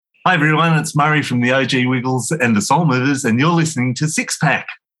Hi everyone, it's Murray from the OG Wiggles and the Soul Movers, and you're listening to Six Pack.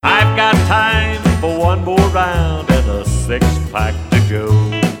 I've got time for one more round and a six-pack to go.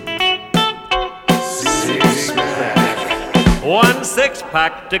 Six-pack. One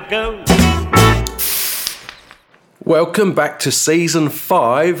six-pack to go. Welcome back to Season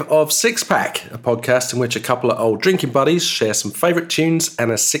 5 of Six Pack, a podcast in which a couple of old drinking buddies share some favourite tunes and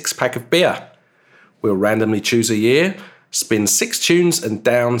a six-pack of beer. We'll randomly choose a year, spin 6 tunes and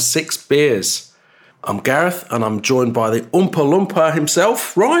down 6 beers. I'm Gareth, and I'm joined by the Oompa Loompa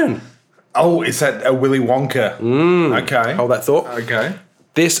himself, Ryan. Oh, is that a Willy Wonka? Okay. Hold that thought. Okay.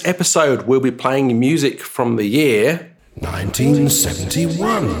 This episode, we'll be playing music from the year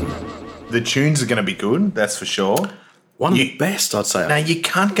 1971. The tunes are going to be good, that's for sure. One of the best, I'd say. Now, you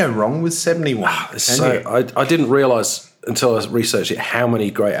can't go wrong with 71. I didn't realise until I researched it how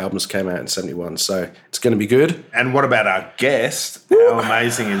many great albums came out in 71, so it's going to be good. And what about our guest? How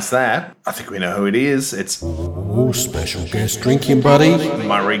amazing is that? I think we know who it is. It's special guest drinking buddy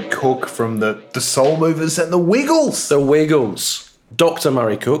Murray Cook from the Soul Movers and the Wiggles. The Wiggles. Dr.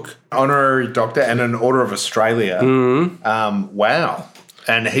 Murray Cook. Honorary Doctor and an Order of Australia. Wow.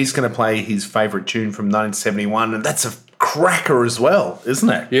 And he's going to play his favourite tune from 1971, and that's a cracker as well, isn't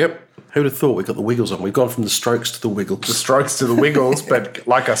it? Yep. Who'd have thought we got the Wiggles on? We've gone from the Strokes to the Wiggles. The Strokes to the Wiggles, but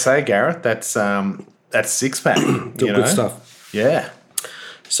like I say, Gareth, that's six-pack. Good stuff. Yeah.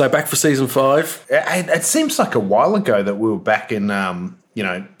 So back for Season 5. It seems like a while ago that we were back in,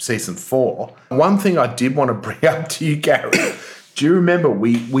 Season 4. One thing I did want to bring up to you, Gareth, do you remember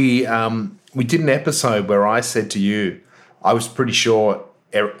we did an episode where I said to you, I was pretty sure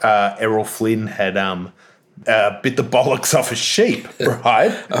Errol Flynn had bit the bollocks off a sheep,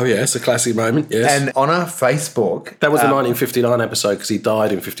 right? Oh, yeah, it's a classic moment, yes. And on our Facebook... That was the 1959 episode because he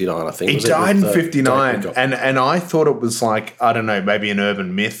died in 59, I think. He died in 59, and I thought it was like, I don't know, maybe an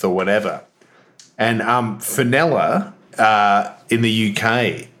urban myth or whatever. And Fenella in the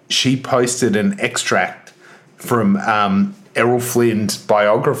UK, she posted an extract from Errol Flynn's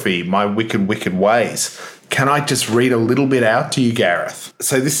biography, My Wicked, Wicked Ways. Can I just read a little bit out to you, Gareth?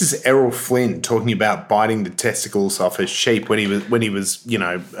 So this is Errol Flynn talking about biting the testicles off a sheep when he was in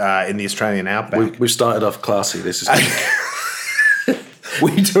the Australian outback. We started off classy. This is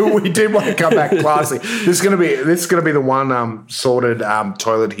we do want to come back classy. This is gonna be the one sorted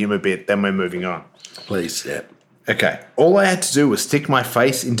toilet humour bit. Then we're moving on. Please, yeah. Okay. All I had to do was stick my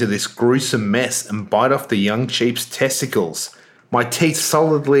face into this gruesome mess and bite off the young sheep's testicles. My teeth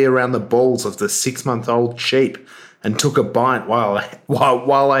solidly around the balls of the 6-month-old sheep, and took a bite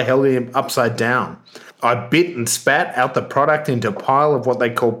while I held him upside down. I bit and spat out the product into a pile of what they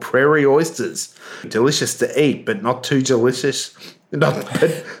call prairie oysters. Delicious to eat, but not too delicious,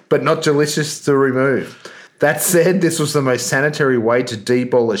 but not delicious to remove. That said, this was the most sanitary way to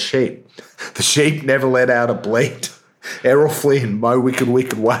deball a sheep. The sheep never let out a bleat. Errol Flynn, My Wicked,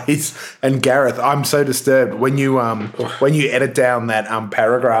 Wicked Ways. And Gareth, I'm so disturbed when you edit down that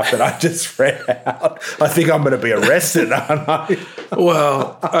paragraph that I just read out. I think I'm going to be arrested, aren't I?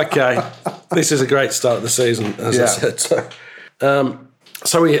 Well, okay. This is a great start of the season, as I said.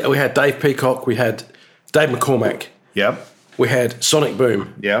 So we had Dave Peacock, we had Dave McCormack. Yep. We had Sonic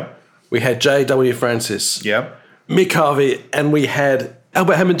Boom. Yep. We had J.W. Francis. Yep. Mick Harvey, and we had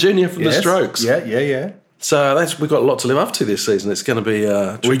Albert Hammond Jr. from the Strokes. Yeah. So we've got a lot to live up to this season. It's going to be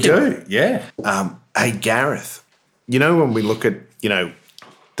tricky. We do, yeah. Hey, Gareth, when we look at, the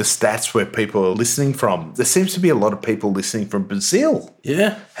stats where people are listening from, there seems to be a lot of people listening from Brazil.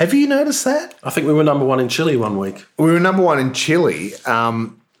 Yeah. Have you noticed that? I think we were number 1 in Chile one week. We were number 1 in Chile.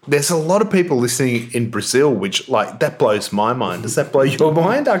 There's a lot of people listening in Brazil, which, that blows my mind. Does that blow your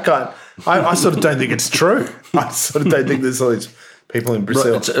mind? I sort of don't think it's true. I sort of don't think there's all these people in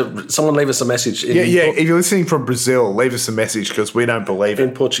Brazil. Right, someone leave us a message. If you're listening from Brazil, leave us a message because we don't believe it.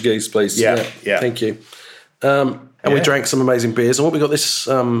 In Portuguese, please. Yeah. Thank you. And we drank some amazing beers. And what we got this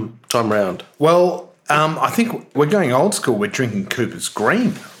time round? Well, I think we're going old school. We're drinking Cooper's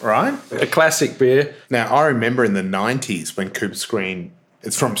Green, right? A classic beer. Now, I remember in the 90s when Cooper's Green,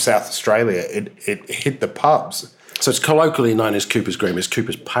 it's from South Australia, it hit the pubs. So it's colloquially known as Cooper's Green. It's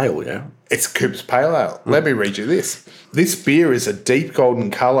Cooper's Pale, yeah? It's Cooper's Pale Ale. Let me read you this. This beer is a deep golden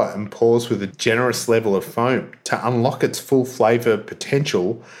colour and pours with a generous level of foam. To unlock its full flavour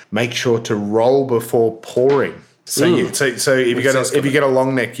potential, make sure to roll before pouring. So if you get a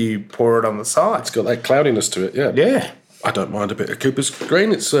long neck, you pour it on the side. It's got that cloudiness to it, yeah. Yeah. I don't mind a bit of Cooper's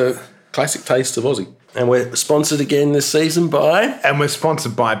Green. It's a classic taste of Aussie. And we're sponsored again this season by... And we're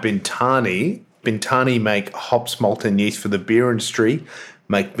sponsored by Bintani. Bintani make hops, malt and yeast for the beer industry,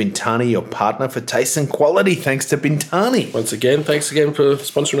 Make Bintani your partner for taste and quality. Thanks to Bintani. Once again, thanks again for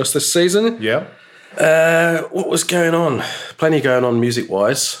sponsoring us this season. Yeah. What was going on? Plenty going on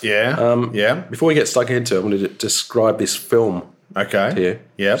music-wise. Yeah. Before we get stuck into it, I'm going to describe this film Okay. to you.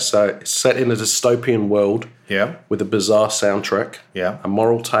 Yeah. So it's set in a dystopian world Yeah. with a bizarre soundtrack, Yeah. a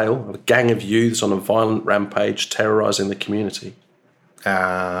moral tale of a gang of youths on a violent rampage terrorising the community.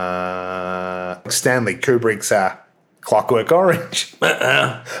 Stanley Kubrick's Clockwork Orange.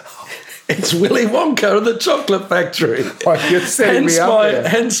 It's Willy Wonka and the Chocolate Factory. Oh, you're setting me up there.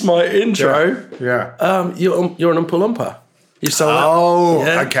 Hence my intro. Yeah. You're an Oompa Loompa. You saw that? Oh,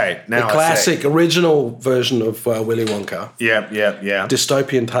 Yeah. okay. Now the classic, original version of Willy Wonka. Yeah.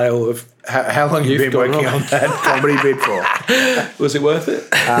 Dystopian tale of... How long have you been working on that comedy bit for? Was it worth it?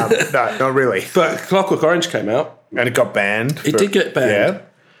 No, not really. But Clockwork Orange came out. And it got banned. It did get banned. Yeah.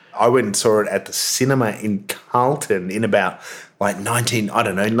 I went and saw it at the cinema in Carlton in about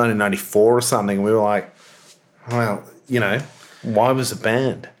 1994 or something. We were like, well, why was it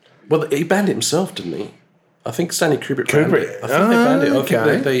banned? Well, he banned it himself, didn't he? I think Stanley Kubrick banned it. I think they banned it. Okay. I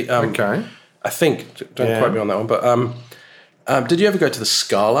think they Okay. I think, don't quote me on that one, but did you ever go to the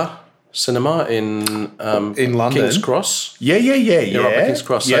Scala cinema in London? King's Cross? Yeah. You're up at King's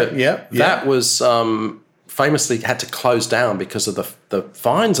Cross. Yeah. That was famously had to close down because of the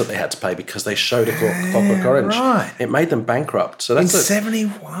fines that they had to pay because they showed it Clockwork Orange. Right. It made them bankrupt. So that's In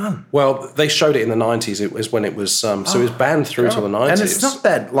 71. Well, they showed it in the 90s. It was when it was so it was banned through to the 90s. And it's not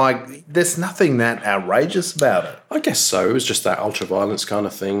that there's nothing that outrageous about it. I guess so. It was just that ultra violence kind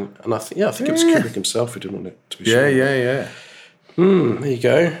of thing. And I think it was Kubrick himself who didn't want it to be shown. Yeah. There you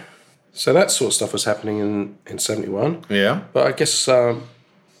go. So that sort of stuff was happening in 71. Yeah. But I guess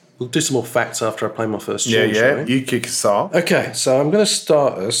we'll do some more facts after I play my first tune, shall we? You kick us off. Okay, so I'm going to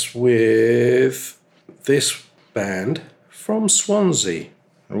start us with this band from Swansea.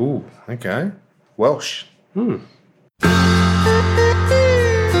 Ooh, okay. Welsh. Your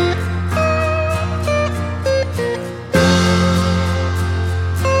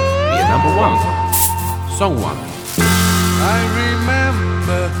number one. Song one. I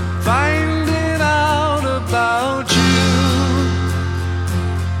remember finding out about you.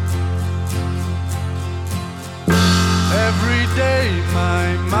 Every day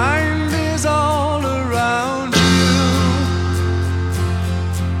my mind is all around you.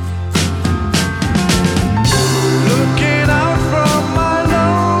 Looking out from my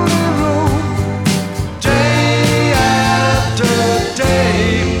lonely room, day after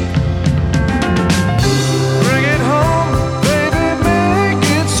day. Bring it home, baby,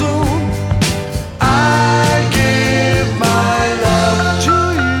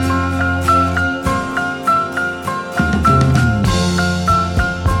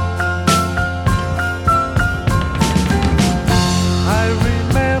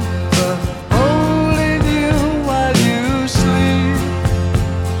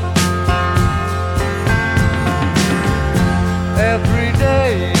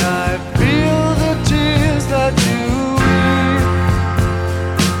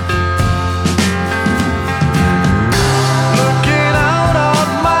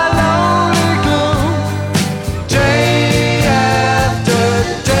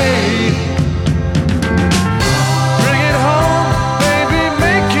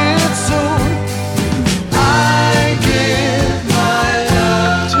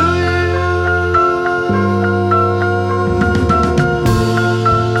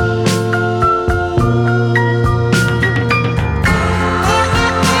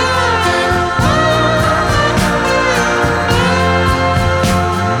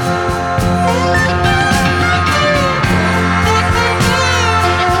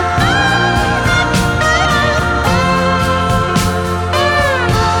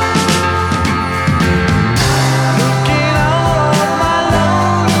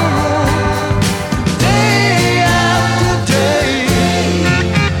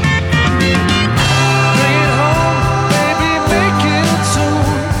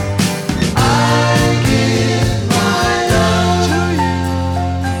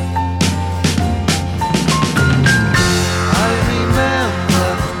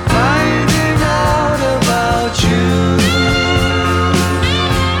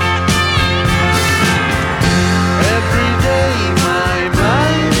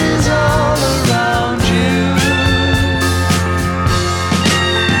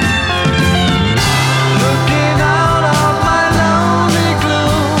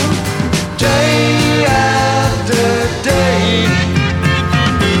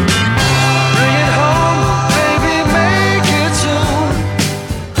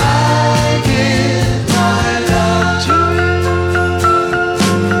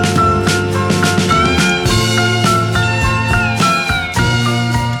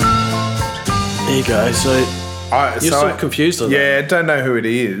 There you go. So you're sort of confused on that. Yeah, don't know who it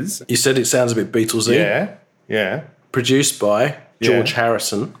is. You said it sounds a bit Beatlesy. Yeah. Produced by George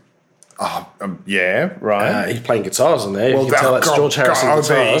Harrison. Yeah, right. He's playing guitars on there. You can tell that's George Harrison guitars.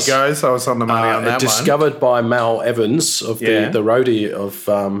 There you go. So I was on the money on that discovered by Mal Evans of the roadie of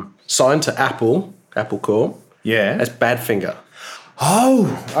signed to Apple Corp. Yeah. As Badfinger.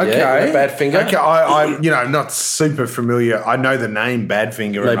 Oh, okay. Yeah, Badfinger. Okay, I'm not super familiar. I know the name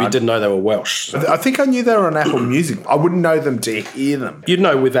Badfinger. Maybe you didn't know they were Welsh. So. I think I knew they were on Apple Music. I wouldn't know them to hear them. You'd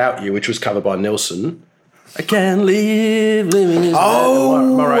know Without You, which was covered by Nilsson. I can't live living is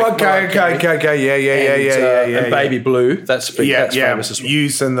okay. Yeah. And Baby Blue, that's famous as well.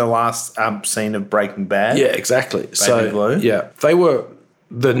 Used in the last scene of Breaking Bad. Yeah, exactly. Baby Blue. Yeah, they were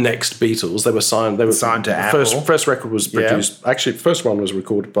the next Beatles. They were signed. They were signed to Apple. First record was produced. Yeah. Actually, the first one was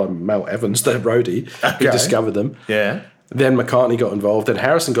recorded by Mal Evans, the roadie, who discovered them. Yeah. Then McCartney got involved. Then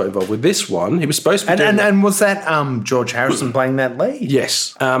Harrison got involved with this one. He was supposed to be and was that George Harrison playing that lead?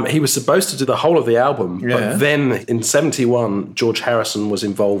 Yes. He was supposed to do the whole of the album. Yeah. But then in 1971, George Harrison was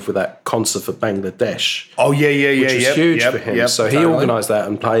involved with that concert for Bangladesh. Oh, yeah. Which was huge for him. So he organised that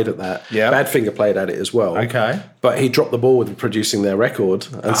and played at that. Yep. Badfinger played at it as well. Okay. But he dropped the ball with producing their record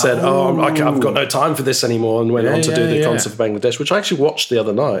and said, I've got no time for this anymore, and went on to do the concert for Bangladesh, which I actually watched the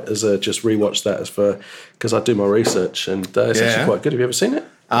other night just rewatched that because I do my research, and it's actually quite good. Have you ever seen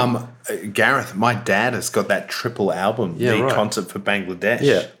it? Gareth, my dad has got that triple album, concert for Bangladesh.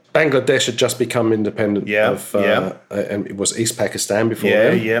 Yeah. Bangladesh had just become independent and it was East Pakistan before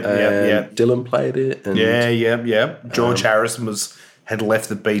then. Dylan played it. And George Harrison had left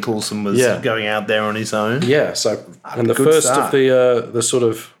the Beatles and was going out there on his own. Yeah, so and the first of the sort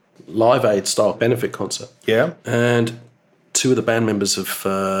of Live Aid style benefit concert. Yeah. And two of the band members of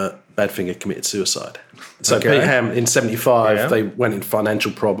Badfinger committed suicide. So Pete Ham in 1975, they went in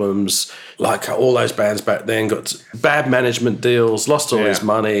financial problems, like all those bands back then, got bad management deals, lost all his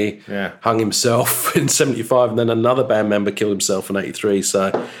money, hung himself in 1975, and then another band member killed himself in 1983.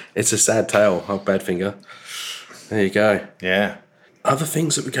 So it's a sad tale of Badfinger. There you go. Yeah. Other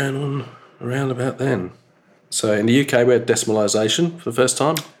things that were going on around about then. So in the UK, we had decimalisation for the first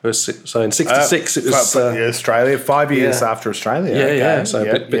time. So in 1966, it was... Australia, 5 years after Australia. So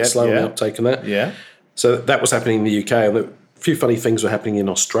a bit slow in uptake in that. Yeah. So that was happening in the UK. A few funny things were happening in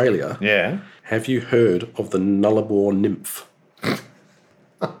Australia. Yeah. Have you heard of the Nullarbor nymph?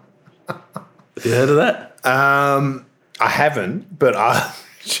 Have you heard of that? I haven't, but I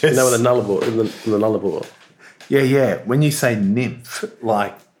just... You know the Nullarbor? Yeah. When you say nymph,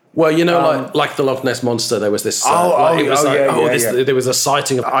 like... Well, you know, like the Loch Ness Monster, there was this... there was a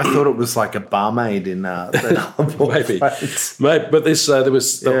sighting of... I thought it was like a barmaid in the Maybe. But there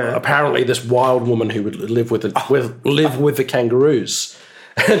was apparently this wild woman who would live with the kangaroos.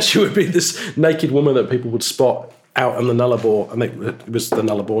 And she would be this naked woman that people would spot out on the Nullarbor, and it was the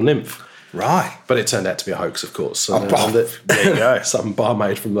Nullarbor nymph. Right. But it turned out to be a hoax, of course. There you go. Some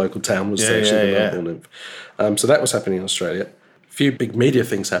barmaid from the local town was actually the Nullarbor nymph. So that was happening in Australia. Few big media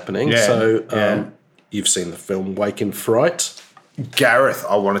things happening. You've seen the film Wake in Fright. Gareth,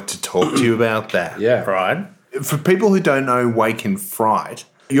 I wanted to talk to you about that. Yeah. Right? For people who don't know Wake in Fright,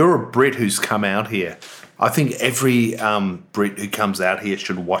 you're a Brit who's come out here. I think every Brit who comes out here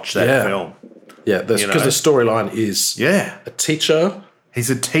should watch that film. Yeah, because the storyline is a teacher. He's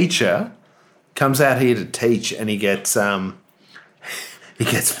a teacher, comes out here to teach, and he gets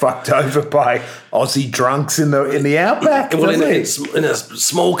fucked over by Aussie drunks in the outback. Well, in a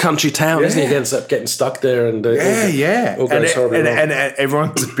small country town, isn't he? He ends up getting stuck there, and all goes horribly wrong. And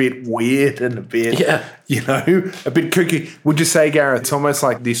everyone's a bit weird and a bit, a bit kooky. Would you say, Gareth, it's almost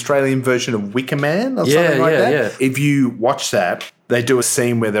like the Australian version of Wicker Man or something like that? Yeah. If you watch that, they do a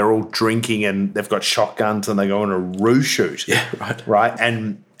scene where they're all drinking and they've got shotguns and they go on a roo shoot. Yeah, right. Right,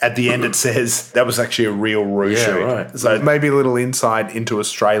 and at the end, it says that was actually a real roo shoot. Right. So maybe a little insight into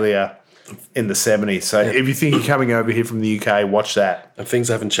Australia in the 70s. So if you think you're coming over here from the UK, watch that. And things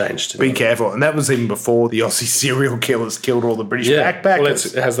haven't changed. Be careful. And that was even before the Aussie serial killers killed all the British backpackers. Well,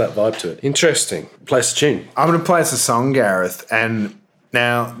 it has that vibe to it. Interesting. Play us a tune. I'm going to play us a song, Gareth. And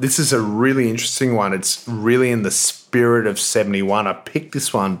now this is a really interesting one. It's really in the spirit of 71. I picked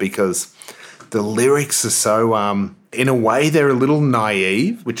this one because the lyrics are so... in a way, they're a little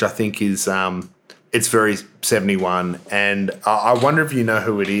naive, which I think is it's very 71. And I wonder if you know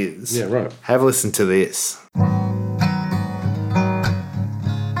who it is. Yeah, right. Have a listen to this. Beer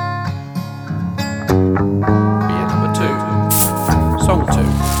number 2. Song 2.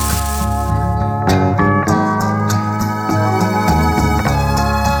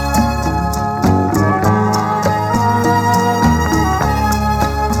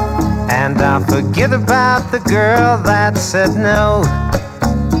 And I'll forget about the girl that said no.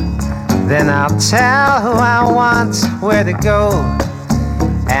 Then I'll tell who I want where to go.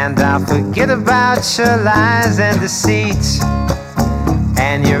 And I'll forget about your lies and deceit,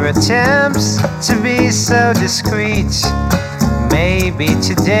 and your attempts to be so discreet. Maybe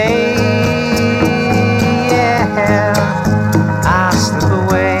today, yeah, I'll slip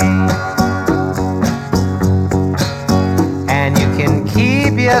away. And you can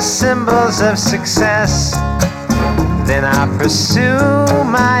keep your symbols of success. Then I'll pursue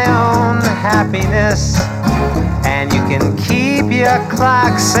my own happiness. And you can keep your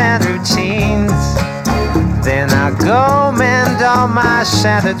clocks and routines. Then I'll go mend all my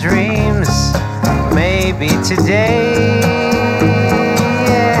shattered dreams. Maybe today,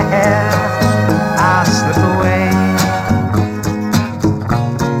 yeah, I'll slip away.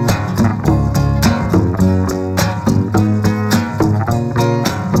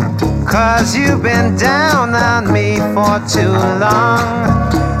 Cause you've been down on me for too long.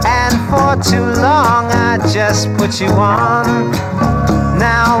 And for too long I just put you on.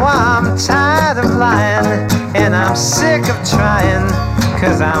 Now I'm tired of lying, and I'm sick of trying.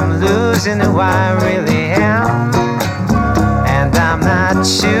 Cause I'm losing who I really am. And I'm not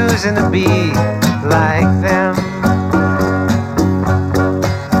choosing to be like them.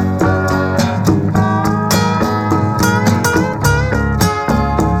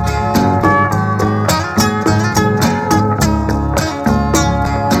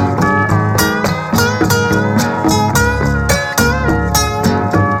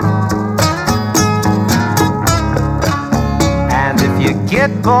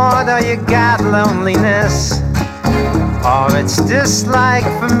 Get bored or you got loneliness, or it's dislike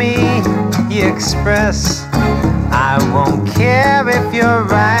for me you express, I won't care if you're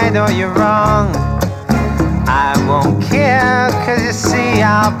right or you're wrong. I won't care, cause you see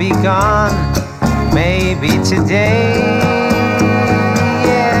I'll be gone. Maybe today,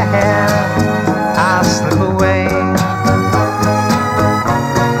 yeah, I'll slip away.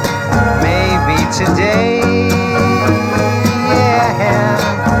 Maybe today,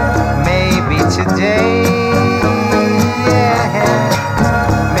 today, yeah,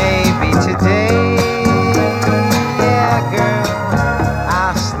 maybe today, yeah, girl,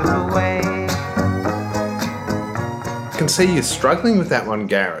 I'll slip away. I can see you're struggling with that one,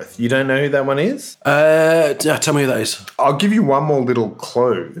 Gareth. You don't know who that one is? Tell me who that is. I'll give you one more little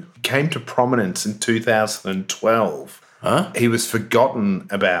clue. He came to prominence in 2012. Huh? He was forgotten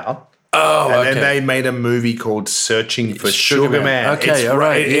about. Oh, and okay. then they made a movie called Searching for Sugar Man. Okay, all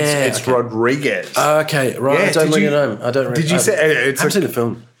right. It's Rodriguez. Okay, right. Yeah, I don't really know him. I don't. Did you say? I haven't seen the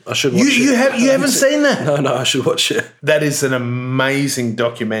film. I should watch it. You haven't seen that? No, I should watch it. That is an amazing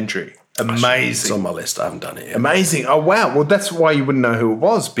documentary. Amazing. It's on my list. I haven't done it yet. Amazing. Oh, wow. Well, that's why you wouldn't know who it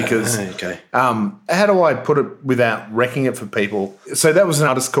was, because okay. How do I put it without wrecking it for people? So that was an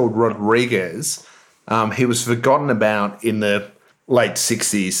artist called Rodriguez. He was forgotten about in the late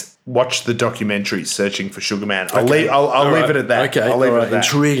 60s. Watch the documentary Searching for Sugar Man. I'll leave it at that. Okay, I'll leave it at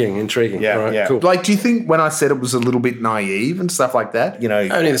that. Intriguing. Yeah, all right, yeah. cool. Like, do you think when I said it was a little bit naive and stuff like that, you know?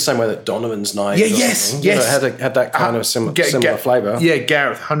 Only the same way that Donovan's naive. Yeah, or yes. something. You know, had that kind of similar flavour. Yeah,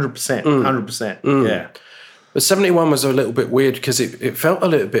 Gareth, 100%. 100%. Yeah. But 71 was a little bit weird because it felt a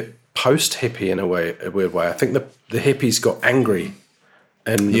little bit post-hippie in a weird way. I think the hippies got angry.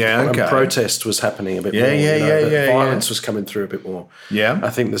 And protest was happening a bit more. Violence was coming through a bit more. Yeah.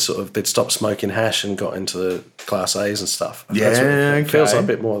 I think they'd stopped smoking hash and got into the Class A's and stuff. Yeah, It feels like a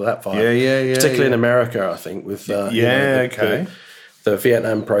bit more of that vibe. Yeah. Particularly in America, I think, with the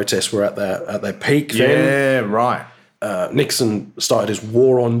Vietnam protests were at their peak then. Yeah, right. Nixon started his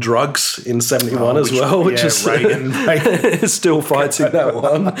war on drugs in 71 as well, which is Reagan. still fighting that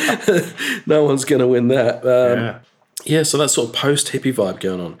one. No one's going to win that. Yeah, so that sort of post-hippie vibe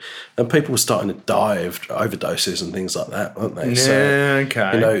going on. And people were starting to die of overdoses and things like that, weren't they?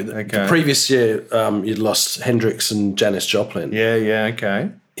 The previous year, you'd lost Hendrix and Janis Joplin. Yeah, okay.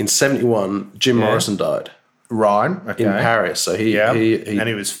 In 71, Jim Morrison died. Right, okay. In Paris. So he and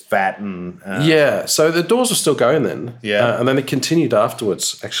he was fat and... so the Doors were still going then. Yeah. And then they continued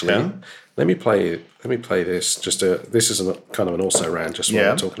afterwards, actually. Yeah. Let me play this. This is kind of an also-ran, just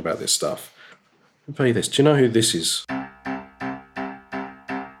while we're talking about this stuff. Let me play this. Do you know who this is?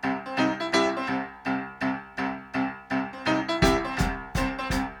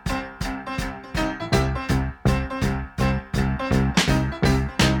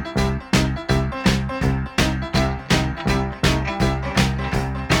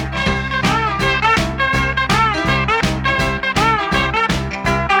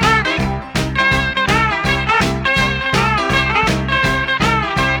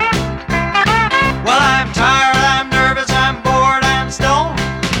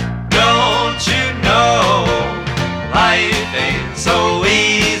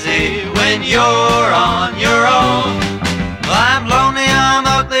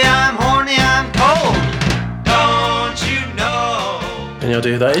 Any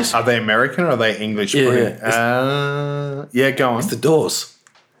idea who that is? Are they American or are they English? Yeah. Yeah, go on. It's the Doors.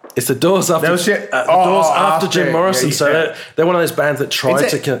 It's the Doors after That was it. after Jim Morrison. yeah. So they're one of those bands that tried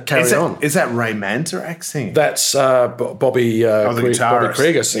to carry on. Is that Ray Manzarek singing? That's Bobby guitarist. Bobby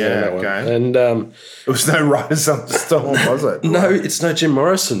Krieger singing that one. Okay. And It was no Rise Up the Storm, was it? no, it's no Jim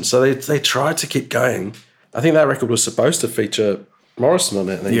Morrison. So they tried to keep going. I think that record was supposed to feature Morrison on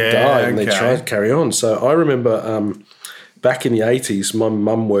it, and then he died, and they tried to carry on. So I remember back in the 80s, my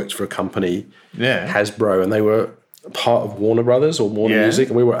mum worked for a company, Hasbro, and they were part of Warner Brothers or Warner Music,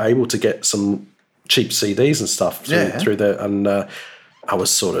 and we were able to get some cheap CDs and stuff through there. And I was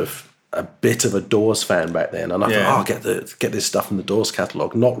sort of a bit of a Doors fan back then, and I thought, get this stuff from the Doors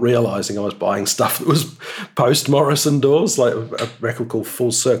catalogue, not realising I was buying stuff that was post-Morrison Doors, like a record called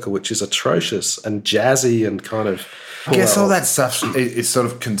Full Circle, which is atrocious and jazzy and kind of... I guess all that stuff is sort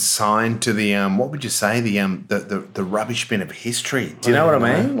of consigned to the what would you say, the rubbish bin of history. Do you know what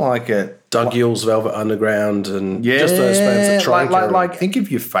I mean? Like Doug Yule's Velvet Underground and just those bands that try like think of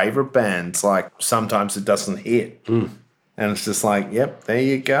your favourite bands. Like sometimes it doesn't hit, and it's just like, yep, there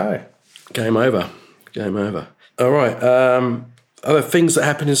you go. Game over. All right. Other things that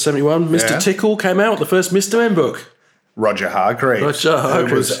happened in 71. Mr. Tickle came out, the first Mr. Men book. Roger Hargreaves.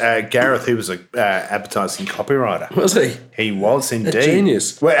 Who was Gareth, who was an advertising copywriter. Was he? He was indeed. A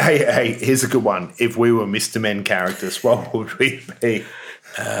genius. Well, hey, here's a good one. If we were Mr. Men characters, what would we be?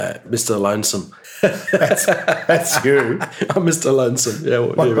 Mr. Lonesome. That's you. I'm Mr. Lonesome. Yeah,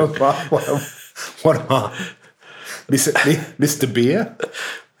 what am I? Mr. Beer?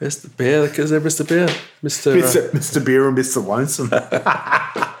 Mr. Beer, because they're Mr. Beer. Mr. Beer and Mr. Lonesome.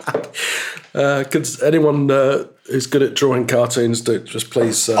 Could anyone who's good at drawing cartoons just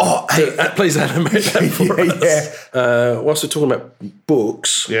please please animate that for us? Whilst we're talking about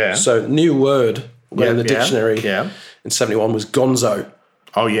books, so new word in the dictionary in 71 was gonzo.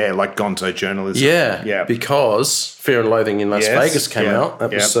 Oh yeah, like gonzo journalism. Yeah, because Fear and Loathing in Las Vegas came out.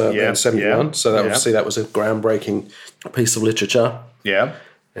 That was in 71. So that obviously that was a groundbreaking piece of literature. Yeah.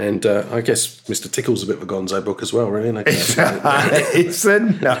 And I guess Mr. Tickle's a bit of a gonzo book as well, really. And I guess it's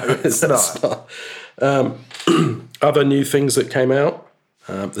not. Other new things that came out.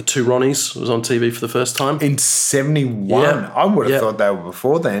 The Two Ronnies was on TV for the first time. In 71? Yeah. I would have thought they were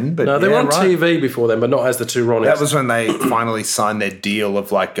before then. But no, they were on TV before then, but not as the Two Ronnies. That was when they finally signed their deal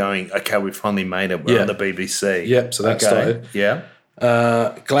of like going, okay, we finally made it. We're on the BBC. Yep, so that started. Yeah.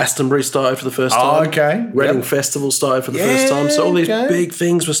 Glastonbury started for the first time. Oh, okay. Reading Festival started for the first time. So all these big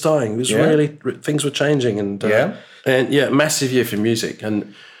things were starting. It was really, things were changing. And massive year for music.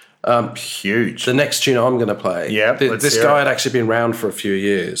 And huge. The next tune I'm going to play. Yeah, this guy had actually been around for a few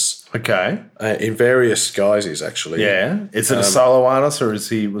years. Okay. In various guises, actually. Yeah. Is it a solo artist or was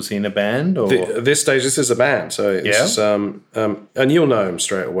he in a band? Or at this stage, this is a band. So it's, and you'll know him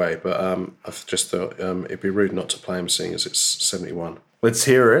straight away. But I just thought it'd be rude not to play him, seeing as it's 71. Let's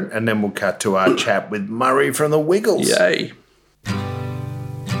hear it, and then we'll cut to our chat with Murray from the Wiggles. Yay.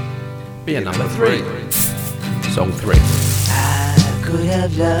 Beer number 3. Song 3. I could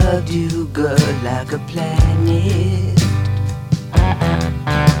have loved you, girl, like a planet.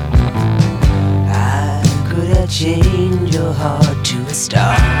 I could have changed your heart to a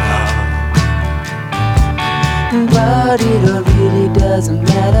star. But it really doesn't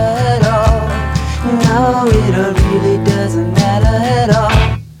matter at all. No, it really doesn't matter at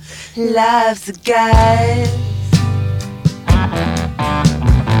all. Life's a guide.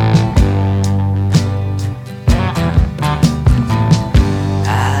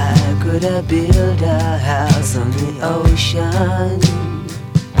 I could have built a house on the ocean.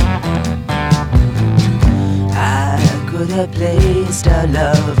 I could have placed our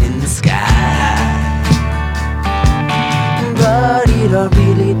love in the sky. But it all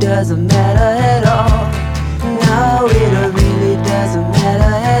really doesn't matter at all. No, it all really doesn't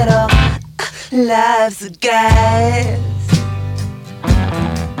matter at all. Life's a guide.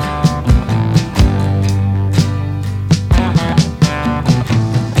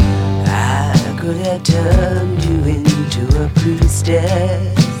 I could have turned you into a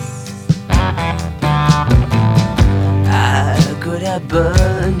priestess. I could have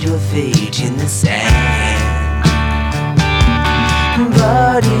burned your fate in the sand.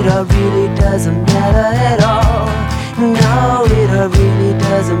 But it all really doesn't matter at all. No, it all really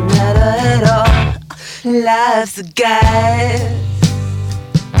doesn't matter at all. Life's a guide.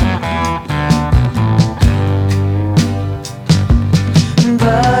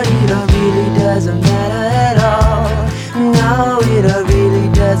 But it all really doesn't matter at all. No, it all really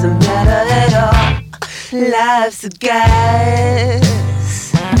doesn't matter at all. Life's a guess.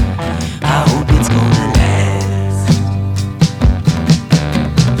 I hope it's gonna last.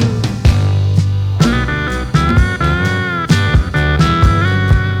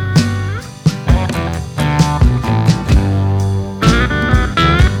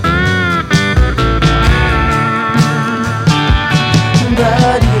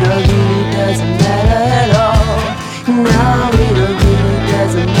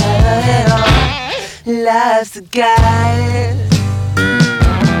 Life's a guide.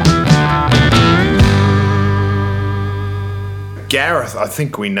 Gareth, I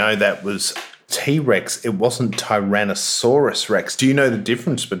think we know that was T-Rex. It wasn't Tyrannosaurus Rex. Do you know the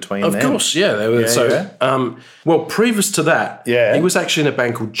difference between them? Of course, yeah. They were, well, previous to that, Yeah. he was actually in a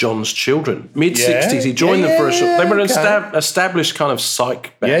band called John's Children. Mid-60s, he joined them for a short... They were an established kind of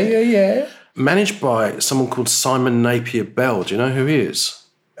psych band. Yeah. Managed by someone called Simon Napier Bell. Do you know who he is?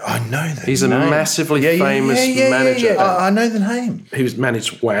 I know that. He's a massively famous manager. I know the name. He was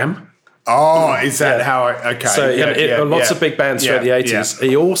managed Wham. Oh, is that how? Okay. So lots of big bands throughout the 80s.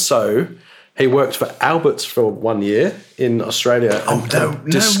 Yeah. He worked for Alberts for 1 year in Australia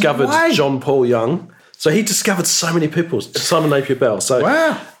and discovered way. Paul Young. So he discovered so many people. Simon Napier Bell.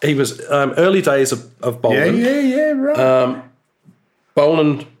 So he was early days of Bolan. Yeah, right.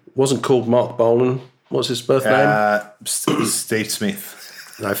 Bolan wasn't called Mark Bolan. What's his birth name? Steve Smith.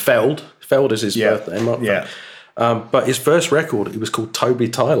 No, Feld. Feld is his birth name. Mark Feld. But his first record, he was called Toby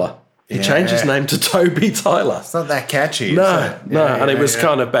Tyler. He changed his name to Toby Tyler. It's not that catchy. No, and it was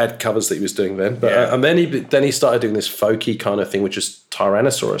kind of bad covers that he was doing then. But and then he started doing this folky kind of thing, which is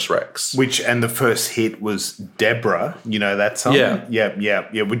Tyrannosaurus Rex. And the first hit was Deborah. You know that song?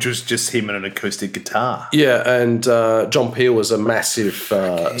 Yeah. Which was just him and an acoustic guitar. Yeah, and John Peel was a massive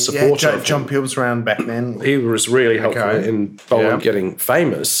supporter. of John him. Peel was around back then. He was really helpful in Bolan getting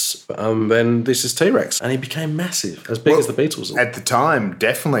famous. Then this is T-Rex, and he became massive, as big as the Beatles. At the time,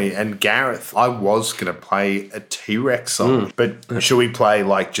 definitely. And Gareth, I was going to play a T-Rex song, but should we play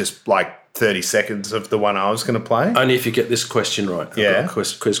just 30 seconds of the one I was going to play? Only if you get this question right. I've got a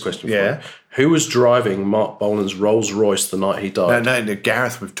quiz question for you. Who was driving Mark Bolan's Rolls Royce the night he died? No,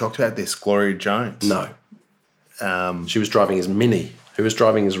 Gareth, we've talked about this. Gloria Jones. No. She was driving his Mini. Who was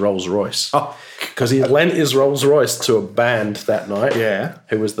driving his Rolls Royce? Oh. Because he lent his Rolls Royce to a band that night. Yeah.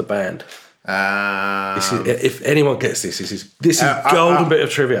 Who was the band? If anyone gets this is golden bit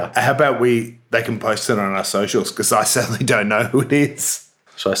of trivia. How about they can post it on our socials, because I certainly don't know who it is.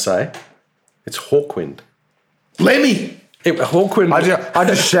 Shall I say? It's Hawkwind. Lemmy! Hawkwind. I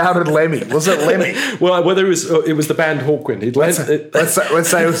just shouted Lemmy. Was it Lemmy? Well, whether it was the band Hawkwind. Let's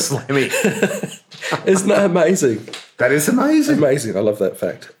say it was Lemmy. Isn't that amazing? That is amazing. Amazing. I love that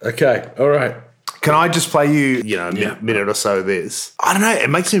fact. Okay. All right. Can I just play you, a minute or so of this? I don't know. It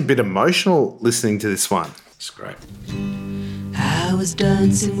makes me a bit emotional listening to this one. It's great. I was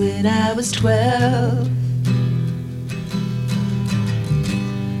dancing when I was 12.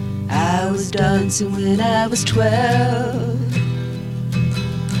 I was dancing when I was 12.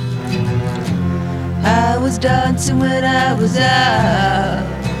 I was dancing when I was out.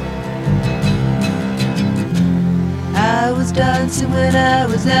 I was dancing when I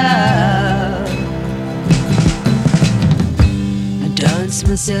was out. I danced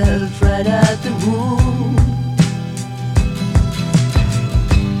myself right out the womb.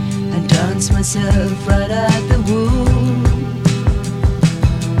 I danced myself right out the womb.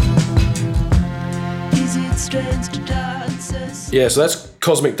 Is it strange to dance? Yeah, so that's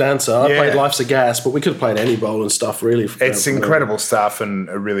Cosmic Dancer. I played Life's a Gas, but we could have played any Bolan stuff, really. It's incredible stuff and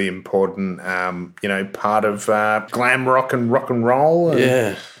a really important, part of glam rock and roll.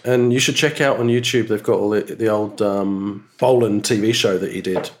 Yeah, and you should check out on YouTube. They've got all the old Bolan TV show that he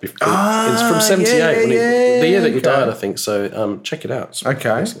did. It's from 78, the year that he died, I think. So check it out. It's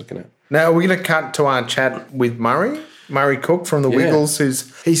worth looking at. Now we're going to cut to our chat with Murray Cook from the Wiggles,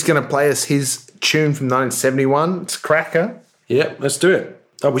 he's going to play us his tune from 1971. It's a cracker. Yeah, let's do it.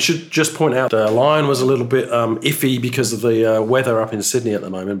 We should just point out the line was a little bit iffy because of the weather up in Sydney at the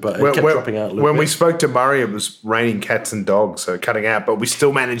moment, but it kept dropping out a little bit. When we spoke to Murray, it was raining cats and dogs, so cutting out, but we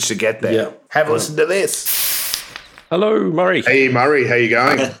still managed to get there. Yeah. Have a listen to this. Hello, Murray. Hey, Murray. How you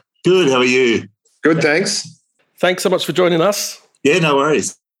going? Good. How are you? Good, thanks. Thanks so much for joining us. Yeah, no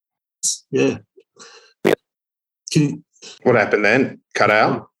worries. Yeah. What happened then? Cut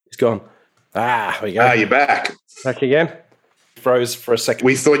out? He's gone. There we go. You're back. Back again. Froze for a second.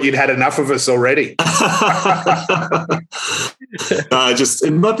 We thought you'd had enough of us already.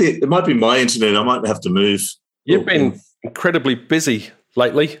 It might be my internet. I might have to move. You've been incredibly busy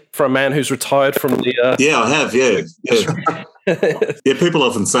lately for a man who's retired from the. Yeah, I have. Yeah. Yeah. People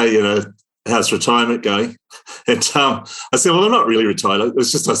often say, how's retirement going? And I said, well, I'm not really retired.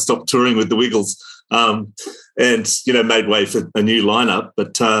 It's just I stopped touring with the Wiggles, and made way for a new lineup.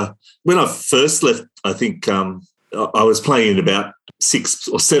 But when I first left, I think. I was playing in about 6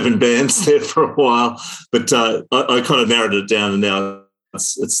 or 7 bands there for a while, but I kind of narrowed it down, and now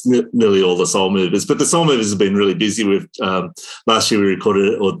it's nearly all the Soul Movers. But the Soul Movers have been really busy. With last year we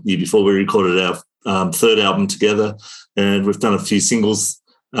recorded, or the year before we recorded our third album together, and we've done a few singles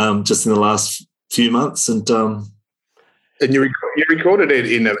just in the last few months, and you recorded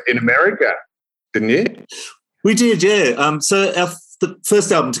it in America, didn't you? We did, yeah. So the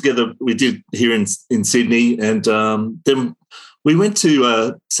first album together we did here in Sydney, and then we went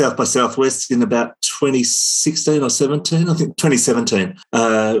to South by Southwest in about 2016 or 17, I think 2017.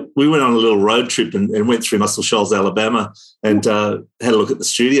 We went on a little road trip and went through Muscle Shoals, Alabama, and had a look at the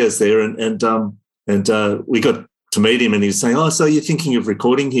studios there, and we got to meet him, and he was saying, "Oh, so you're thinking of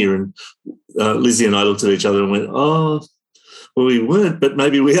recording here?" And Lizzie and I looked at each other and went, "Oh, well, we weren't, but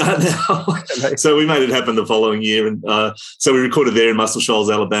maybe we are now." So we made it happen the following year. And so we recorded there in Muscle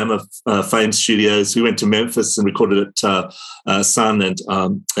Shoals, Alabama, Fame Studios. We went to Memphis and recorded at Sun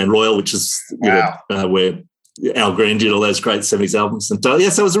and Royal, which is where Al Green did all those great 70s albums. And so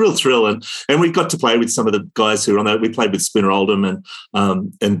it was a real thrill. And we got to play with some of the guys who were on that. We played with Spooner Oldham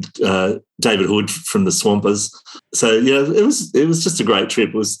and David Hood from the Swampers. So, it was just a great trip.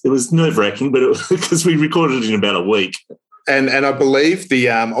 It was nerve-wracking, but because we recorded it in about a week. And I believe the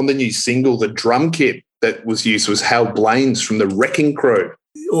on the new single, the drum kit that was used was Hal Blaines from the Wrecking Crew.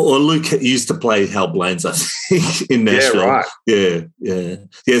 Or Luke used to play Hal Blaines, I think, in Nashville. Yeah, right.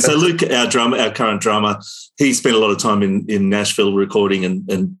 Yeah. So Luke, our current drummer, he spent a lot of time in Nashville recording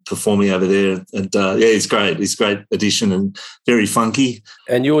and performing over there. And he's great. He's a great addition and very funky.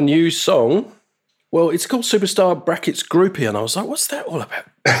 And your new song, well, it's called Superstar brackets Groupie, and I was like, what's that all about?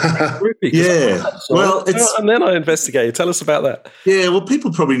 Groupie, yeah. Well, and then I investigated. Tell us about that. Yeah, well, people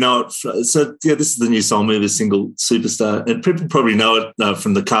probably know it. So, this is the new Soul Movers single, Superstar, and people probably know it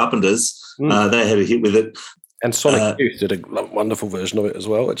from the Carpenters. They had a hit with it. And Sonic Youth did a wonderful version of it as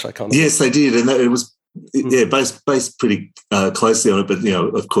well, which I can't. Yes, they did, and it was based pretty closely on it, but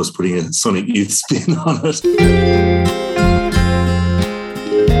of course, putting a Sonic Youth spin on it.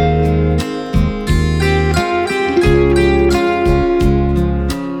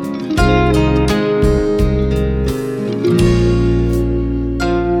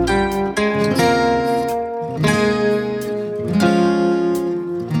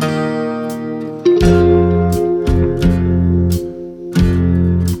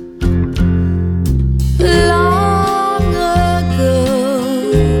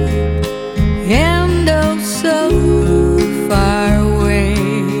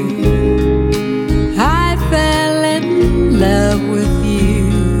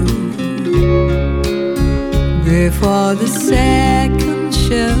 For the second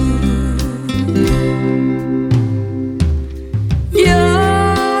show,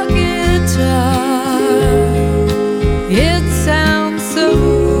 your guitar, it sounds so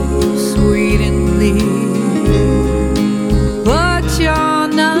sweet and lean, but you're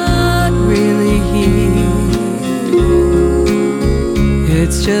not really here.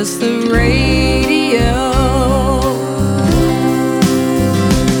 It's just the radio.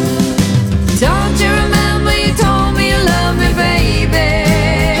 Don't you remember you told me you love me, baby?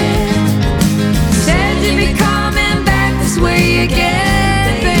 Said you'd be coming back this way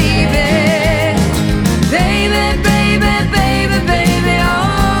again, baby. Baby, baby, baby, baby,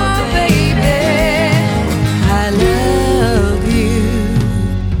 oh, baby. I love you,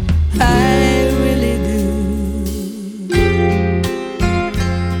 I really do.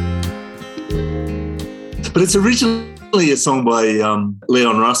 But it's originally a song by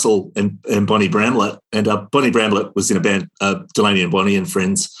Leon Russell and Bonnie Bramlett. And Bonnie Bramlett was in a band, Delaney and Bonnie and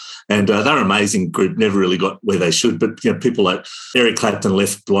Friends. And they're an amazing group, never really got where they should. But people like Eric Clapton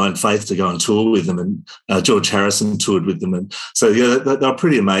left Blind Faith to go on tour with them, and George Harrison toured with them. And so, they're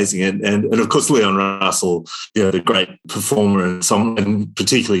pretty amazing. And of course, Leon Russell, the great performer and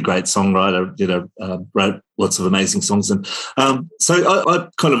particularly great songwriter, wrote lots of amazing songs. And so I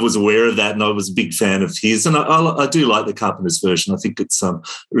kind of was aware of that, and I was a big fan of his. And I do like the Carpenters version. I think it's a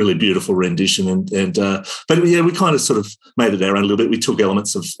really beautiful rendition. But we kind of sort of made it our own a little bit. We took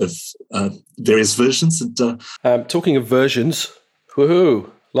elements of various versions. And talking of versions, woohoo,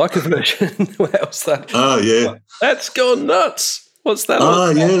 like a version. What else that? Oh, yeah. That's gone nuts. What's that?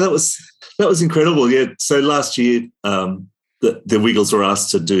 Oh, yeah, that was incredible. Yeah. So last year, the Wiggles were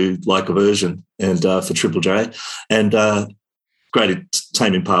asked to do like a version and for Triple J, and great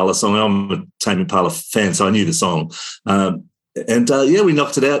Tame Impala song. I'm a Tame Impala fan, so I knew the song. We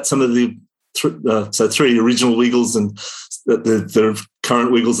knocked it out. Some of the three original Wiggles and the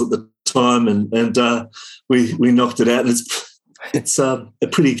current Wiggles at the time, and we knocked it out. And it's a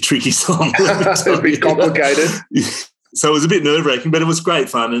pretty tricky song. It's a bit complicated. So it was a bit nerve-wracking, but it was great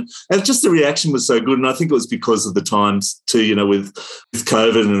fun. And just the reaction was so good. And I think it was because of the times too, with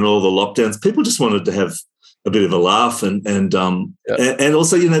COVID and all the lockdowns, people just wanted to have a bit of a laugh. And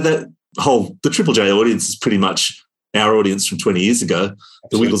also, the Triple J audience is pretty much our audience from 20 years ago,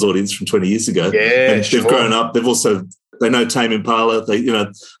 the Wiggles audience from 20 years ago. Yeah, and they've grown up. They know Tame Impala.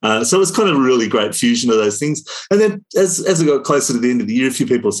 So it's kind of a really great fusion of those things. And then as it got closer to the end of the year, a few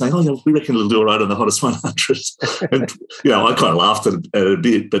people were saying, "Oh, yeah, we reckon it'll do all right on the Hottest 100." And I kind of laughed at it a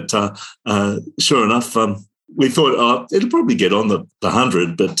bit, but sure enough, we thought it'll probably get on the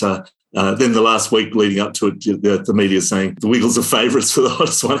 100, but. Then the last week leading up to it, the media saying the Wiggles are favourites for the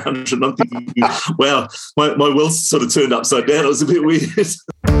Hottest 100. And I'm thinking, wow, my world sort of turned upside down. It was a bit weird.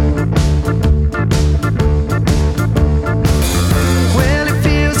 Well, it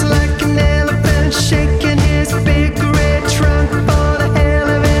feels like an elephant shaking his big red trunk for the hell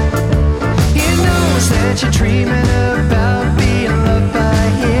of it. He knows that you're dreaming about being loved by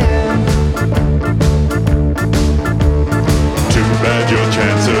him. Too bad your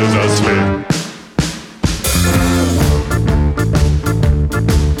chances are slim.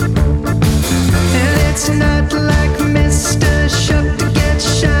 And it's not like Mr. Shop to get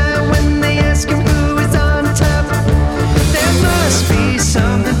shy when they ask him who is on top. There must be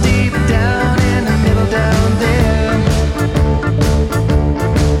something deep down in the middle down there.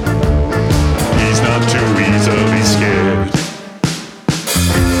 He's not too easily scared.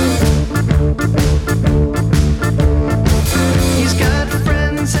 He's got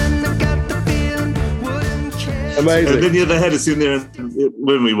friends and they've got the feeling wouldn't care. Amazing. And then they had us in there, and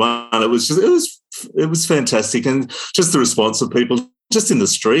when we won, it was fantastic, and just the response of people. Just in the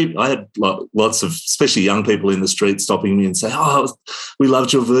street, I had lots of, especially young people in the street, stopping me and saying, "Oh, we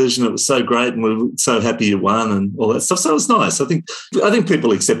loved your version. It was so great, and we were so happy you won," and all that stuff. So it was nice. I think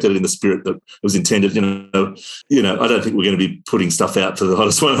people accepted it in the spirit that it was intended. I don't think we're going to be putting stuff out for the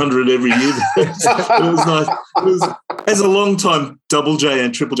Hottest 100 every year. But it was nice. It was, as a long-time Double J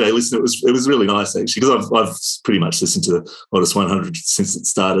and Triple J listener, it was really nice actually, because I've pretty much listened to the Hottest 100 since it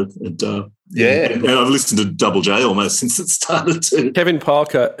started, and I've listened to Double J almost since it started too. Kevin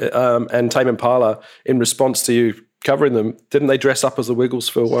Parker and Tame Impala, in response to you covering them, didn't they dress up as the Wiggles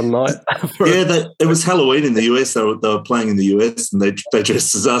for one night? It was Halloween in the US. They were playing in the US, and they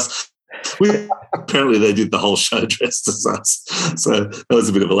dressed as us. Apparently they did the whole show dressed as us. So that was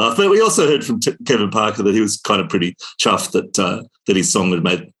a bit of a laugh. But we also heard from Kevin Parker that he was kind of pretty chuffed that his song had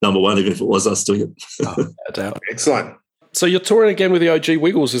made number one, even if it was us doing it. No doubt. Excellent. So you're touring again with the OG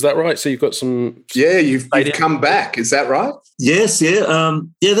Wiggles, is that right? So you've got some... Yeah, you've come back. Is that right? Yes, yeah.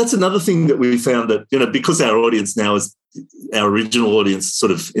 That's another thing that we found that, because our audience now is our original audience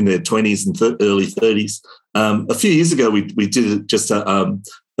sort of in their 20s and early 30s. A few years ago, we did just a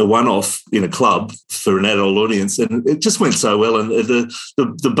one-off in a club for an adult audience, and it just went so well. And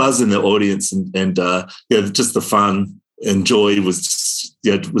the buzz in the audience and just the fun and joy was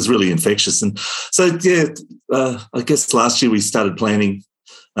really infectious. And so, I guess last year we started planning.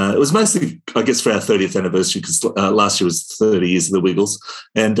 It was mostly, I guess, for our 30th anniversary, because last year was 30 years of the Wiggles.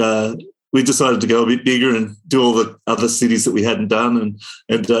 And we decided to go a bit bigger and do all the other cities that we hadn't done.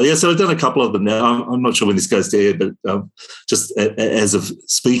 So we've done a couple of them now. I'm not sure when this goes to air, but just as of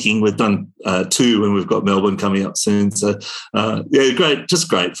speaking, we've done 2, and we've got Melbourne coming up soon. So,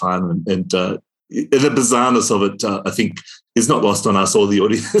 great fun. And the bizarreness of it, I think, is not lost on us or the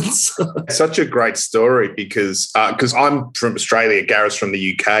audience. Such a great story because I'm from Australia, Gareth's from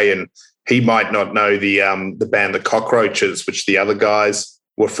the UK, and he might not know the band The Cockroaches, which the other guys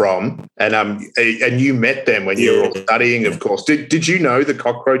were from, and you met them when you were all studying, of course. Did you know The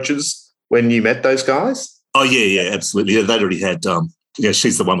Cockroaches when you met those guys? Oh yeah, absolutely. Yeah, they'd already had.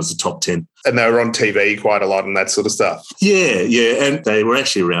 She's the One was the top 10. And they were on TV quite a lot and that sort of stuff. Yeah, and they were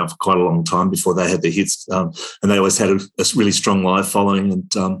actually around for quite a long time before they had their hits, and they always had a really strong live following.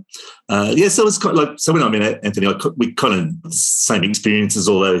 And so it was kind of like, so when I met Anthony, we kind of the same experiences,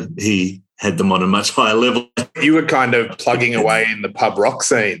 although he had them on a much higher level. You were kind of plugging away in the pub rock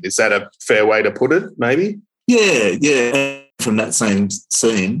scene. Is that a fair way to put it, maybe? Yeah. From that same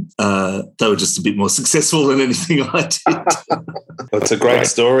scene, they were just a bit more successful than anything I did. That's a great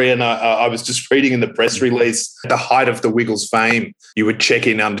story. And I was just reading in the press release, at the height of the Wiggles fame, you would check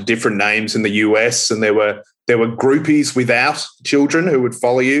in under different names in the US, and there were groupies without children who would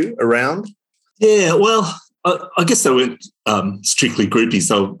follow you around. Yeah, well, I guess they weren't strictly groupies.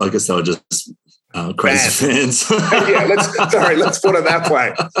 So I guess they were just crazy fans. Let's put it that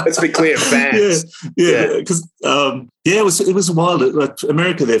way. Let's be clear, fans. Yeah, because it was wild. Like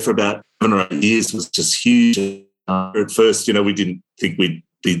America there for about 7 or 8 years was just huge. At first, we didn't think we'd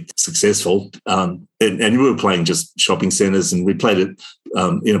be successful, and we were playing just shopping centres, and we played it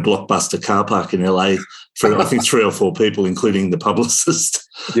in a Blockbuster car park in LA for I think 3 or 4 people, including the publicist.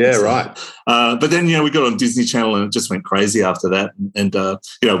 Yeah, right. But then we got on Disney Channel, and it just went crazy after that, and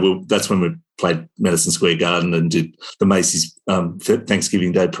that's when we played Madison Square Garden and did the Macy's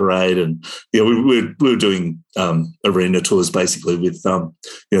Thanksgiving Day Parade, and we were doing arena tours basically with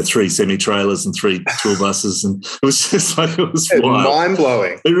 3 semi-trailers and 3 tour buses, and it was just like it was mind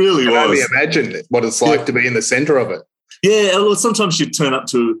blowing. It really was. I can only imagine what it's like to be in the centre of it. Yeah, well, sometimes you'd turn up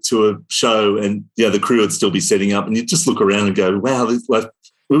to a show and the crew would still be setting up, and you'd just look around and go, "Wow,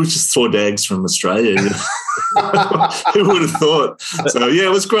 we were just 4 dags from Australia." Who would have thought? So yeah,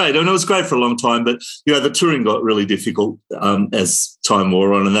 it was great, and it was great for a long time. But the touring got really difficult as time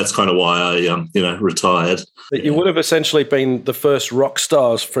wore on, and that's kind of why I retired. You would have essentially been the first rock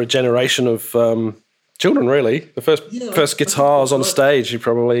stars for a generation of children, really. The first guitars on stage, you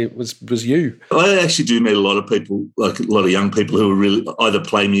probably was you. I actually do meet a lot of people, like a lot of young people who are really either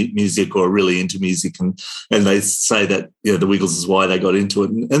play music or are really into music, and they say that the Wiggles is why they got into it,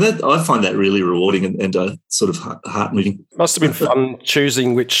 and that, I find that really rewarding and sort of heart-moving. Must have been fun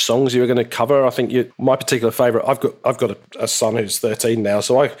choosing which songs you were going to cover. I think my particular favourite. I've got a son who's 13 now,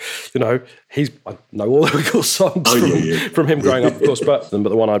 so I know all the Wiggles songs from him growing up, of course. But the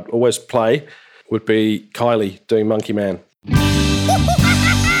one I'd always play would be Kylie doing Monkey Man.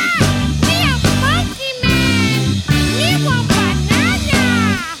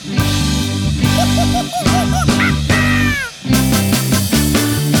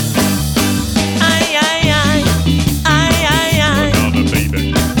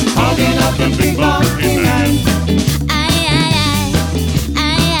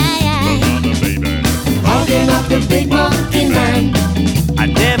 Big monkey man. I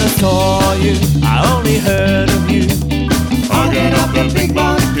never saw you, I only heard of you. Hugging up the big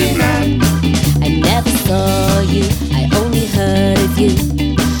monkey man. I never saw you, I only heard of you.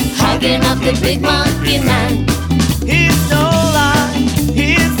 Hugging up the big monkey man. He's no lie,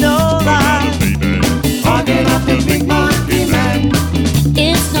 he's no lie. Hugging up the big monkey man.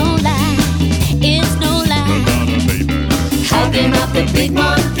 It's no lie, it's no lie. Hugging up the big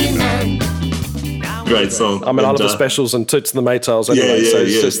monkey man. Great song. I mean, I love the specials and Toots and the Maytals anyway.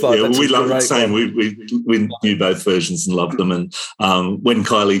 It's just like, we love the same. We knew both versions and loved them. And when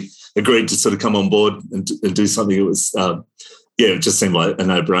Kylie agreed to sort of come on board and do something, it was it just seemed like a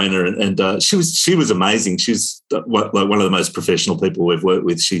no-brainer. And she was amazing. She's like one of the most professional people we've worked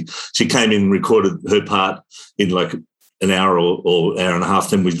with. She came in, recorded her part in like an hour or hour and a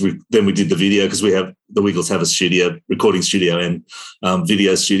half. Then we did the video, because the Wiggles have a recording studio and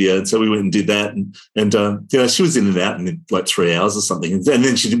video studio, and so we went and did that. And she was in and out in like 3 hours or something. And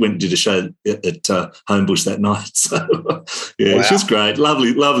then she went and did a show at Homebush that night. So wow. She was great,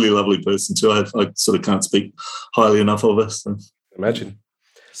 lovely person too. I sort of can't speak highly enough of her. So. Imagine.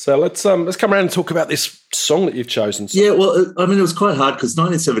 So let's come around and talk about this song that you've chosen. Yeah, well, I mean, it was quite hard because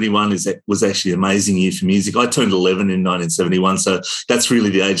 1971 was actually an amazing year for music. I turned 11 in 1971, so that's really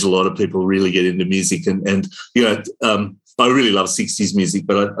the age a lot of people really get into music. And I really love 60s music,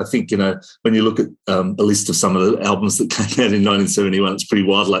 but I think, when you look at a list of some of the albums that came out in 1971, it's pretty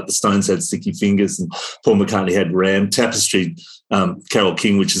wild. Like the Stones had Sticky Fingers and Paul McCartney had Ram. Tapestry, Carole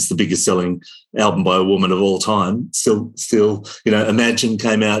King, which is the biggest selling album by a woman of all time. Still, Imagine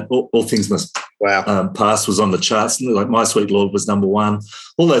came out. All Things Must Pass was on the charts. Like My Sweet Lord was number 1.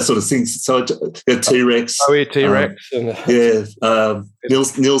 All those sort of things. So T-Rex. Oh, yeah, T-Rex.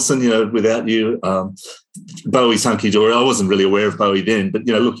 Nielsen, Without You. Bowie's Hunky Dory. I wasn't really aware of Bowie then, but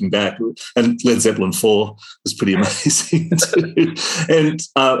looking back, and Led Zeppelin 4 was pretty amazing too. And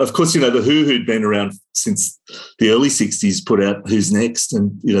of course, the Who, who'd been around since the early 60s, put out Who's Next,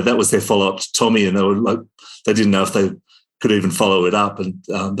 and that was their follow-up to Tommy, and they didn't know if they could even follow it up, and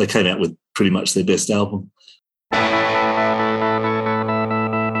they came out with pretty much their best album.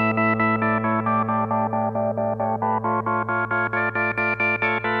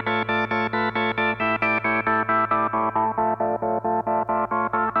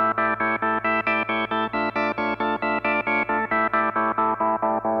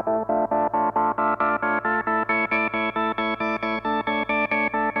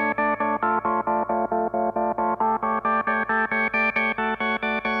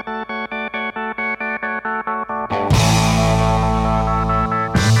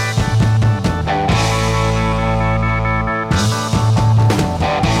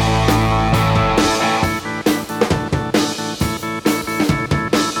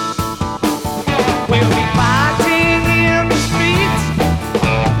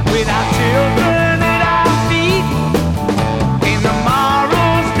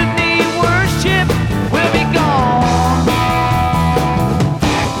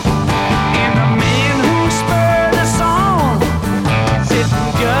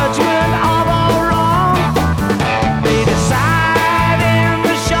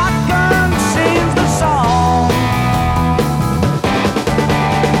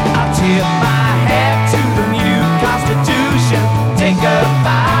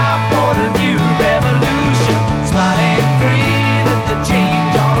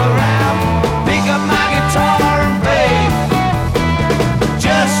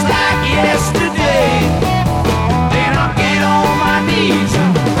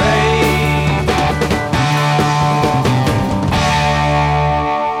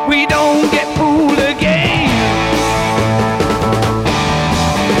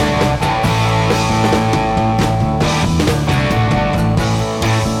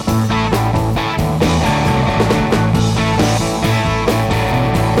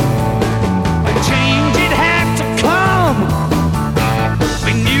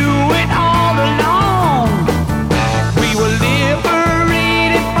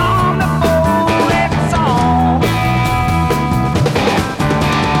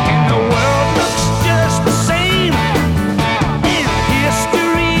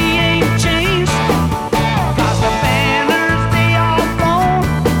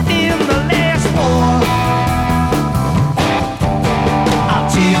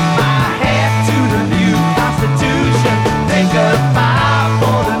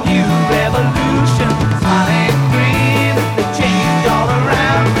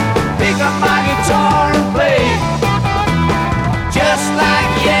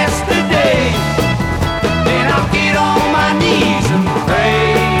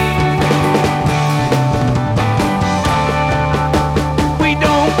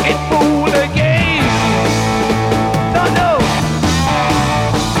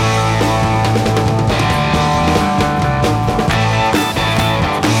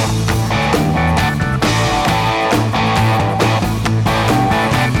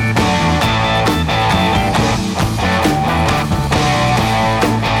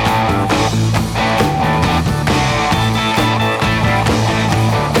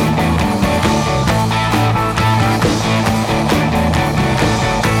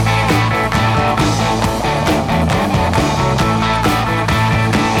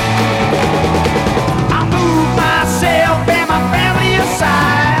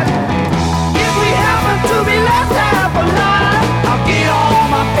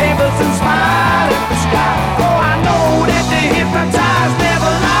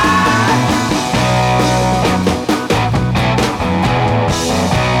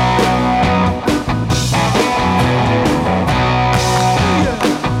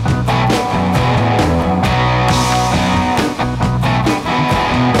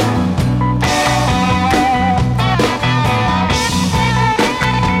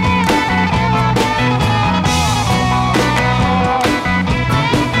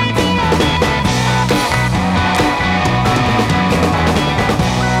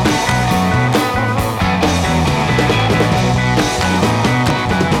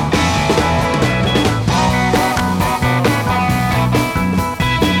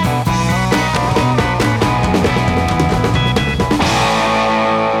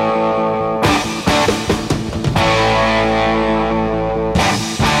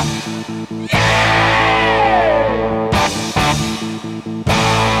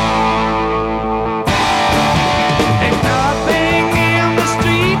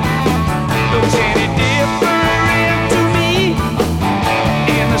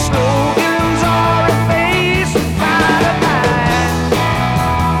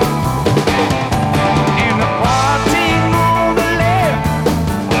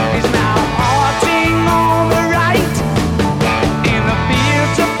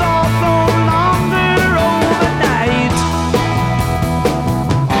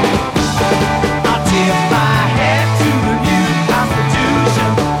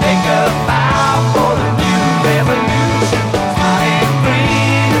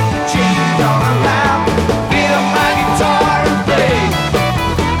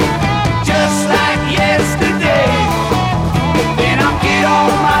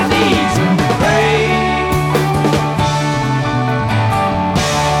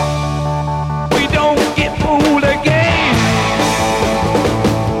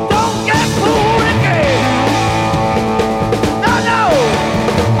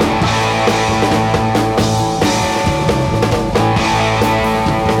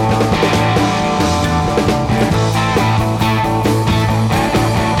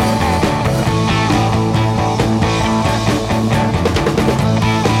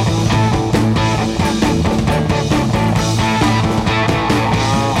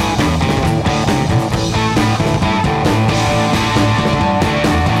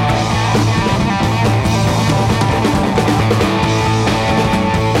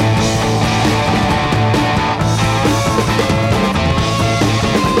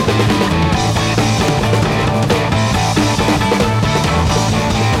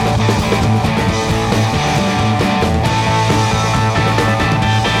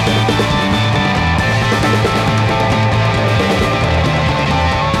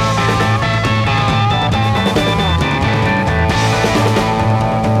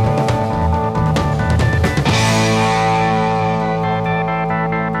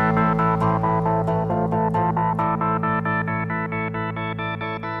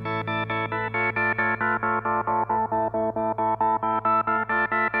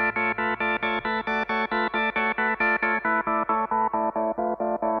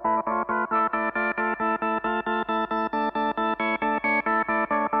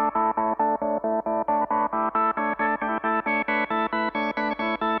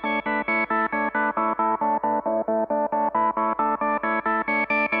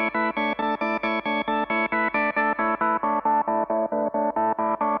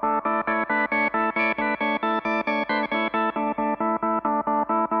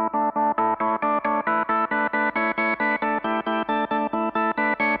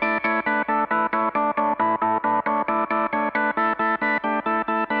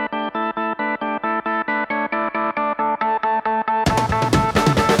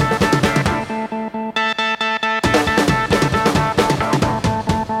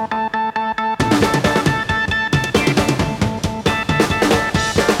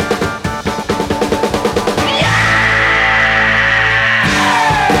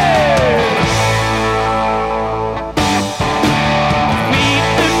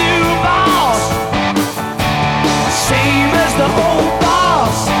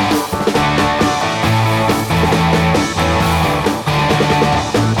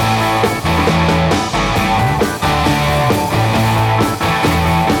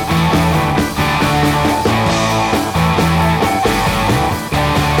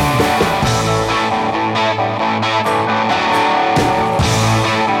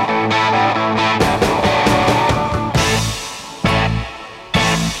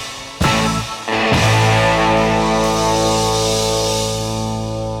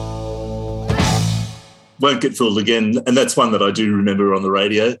 Won't Get Fooled Again, and that's one that I do remember on the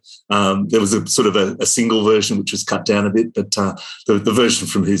radio. There was a sort of a single version which was cut down a bit, but the version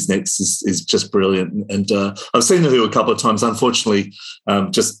from Who's Next is just brilliant. And I've seen The Who a couple of times. Unfortunately,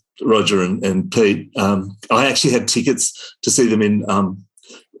 just Roger and Pete. I actually had tickets to see them in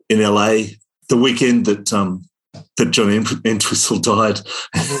LA the weekend that John Entwistle died,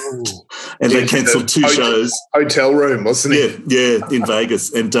 and they cancelled 2 shows. Hotel room, wasn't it? Yeah, in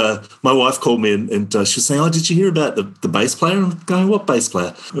Vegas. And my wife called me and she was saying, "Oh, did you hear about the bass player?" And I'm going, "What bass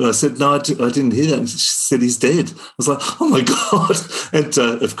player?" And I said, "No, I didn't hear that." And she said, "He's dead." I was like, "Oh my God!"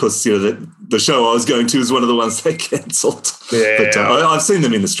 And of course, the show I was going to was one of the ones they cancelled. Yeah, but I've seen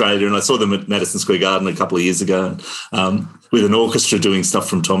them in Australia, and I saw them at Madison Square Garden a couple of years ago, and with an orchestra doing stuff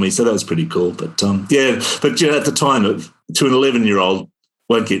from Tommy, so that was pretty cool. But at the time, to an 11-year-old,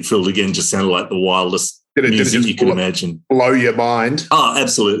 Won't Get Fooled Again just sounded like the wildest music you could imagine. Blow your mind. Oh,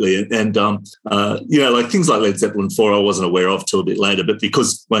 absolutely. And like things like Led Zeppelin 4, I wasn't aware of till a bit later, but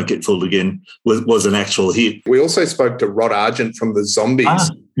because Won't Get Fooled Again was an actual hit. We also spoke to Rod Argent from the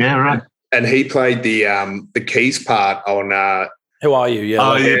Zombies. Yeah, right. And he played the keys part on Who Are You? Yeah.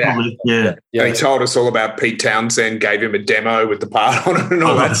 Oh, yeah, probably. Yeah. Yeah. He told us all about Pete Townsend, gave him a demo with the part on it and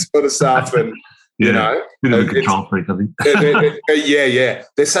all that sort of stuff. And, bit of a control freak, I think. Yeah.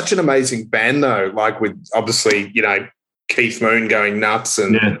 They're such an amazing band, though, like with obviously, Keith Moon going nuts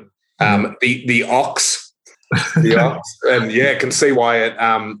and the Ox. The Ox. And, can see why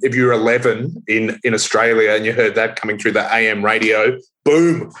if you were 11 in Australia and you heard that coming through the AM radio,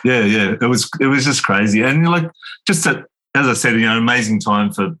 boom. Yeah. It was just crazy. And, as I said, amazing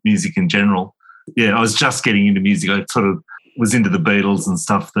time for music in general. Yeah, I was just getting into music. I sort of was into the Beatles and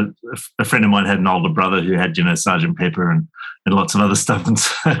stuff. That a friend of mine had an older brother who had, Sgt. Pepper and lots of other stuff. And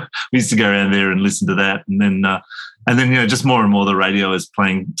so we used to go around there and listen to that. And then, just more and more the radio is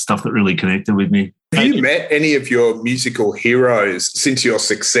playing stuff that really connected with me. Have you met any of your musical heroes since your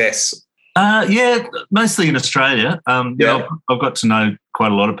success? Mostly in Australia. I've got to know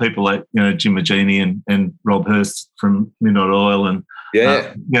quite a lot of people like, Jim Magini and Rob Hurst from Midnight Oil and,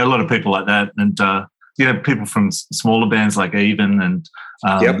 a lot of people like that. And, people from smaller bands like Even and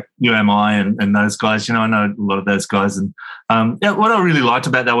UMI and those guys, I know a lot of those guys. And, what I really liked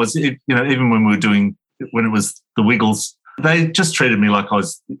about that was, even when it was the Wiggles, they just treated me like I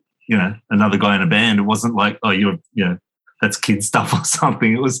was, another guy in a band. It wasn't like, oh, you're, that's kid stuff or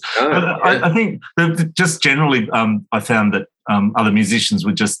something. It was, I think that just generally I found that other musicians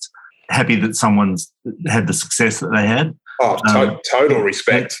were just happy that someone's had the success that they had. Oh, total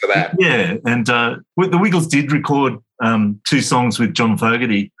respect for that. Yeah, and the Wiggles did record 2 songs with John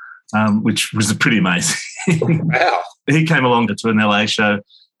Fogerty, which was pretty amazing. Wow. He came along to an LA show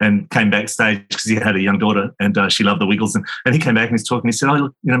and came backstage because he had a young daughter and she loved the Wiggles. And he came back and he's talking. He said, "Oh,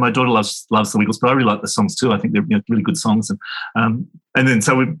 look, my daughter loves the Wiggles, but I really like the songs too. I think they're really good songs." And then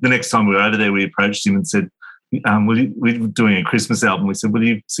so the next time we were over there, we approached him and said, we were doing a Christmas album. We said, "Will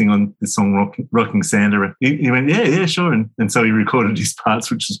you sing on this song, Rocking Santa?" He went, yeah, sure. And so he recorded his parts,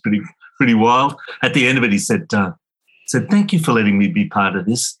 which was pretty wild. At the end of it, he said, "Thank you for letting me be part of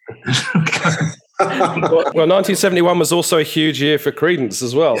this." Well, 1971 was also a huge year for Creedence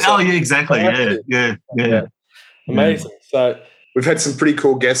as well. So. Oh, yeah, exactly. Yeah. Amazing. So we've had some pretty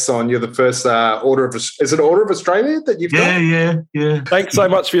cool guests on. You're the first Order of Australia that you've got? Yeah. Thanks so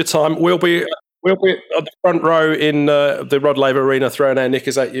much for your time. We'll be on the front row in the Rod Laver Arena throwing our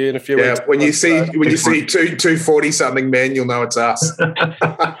knickers at you in a few weeks. Yeah, when you see 240-something men, you'll know it's us.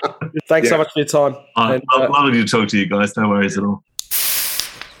 Thanks so much for your time. I'd love to talk to you guys. No worries at all.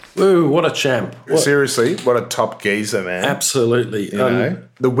 Ooh, what a champ. Seriously, what a top geezer, man. Absolutely.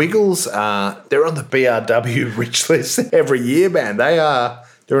 The Wiggles, they're on the BRW rich list every year, man. They're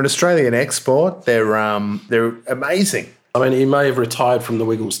an Australian export. They're amazing. I mean, he may have retired from the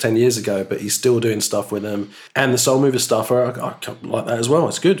Wiggles 10 years ago, but he's still doing stuff with them. And the Soul Movers stuff, I like that as well.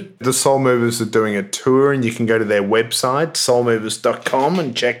 It's good. The Soul Movers are doing a tour, and you can go to their website, soulmovers.com,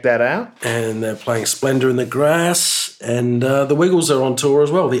 and check that out. And they're playing Splendour in the Grass. And the Wiggles are on tour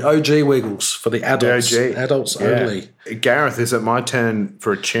as well, the OG Wiggles for the adults. Adults only. Gareth, is it my turn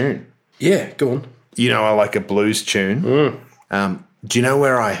for a tune? Yeah, go on. I like a blues tune. Do you know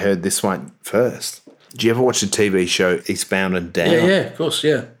where I heard this one first? Do you ever watch the TV show Eastbound and Down? Yeah, of course,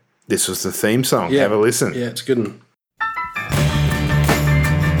 yeah. This was the theme song. Yeah. Have a listen. Yeah, it's a good one.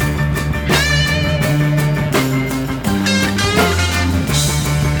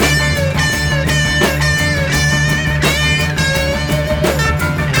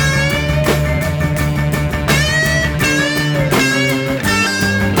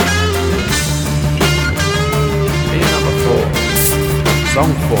 Number 4.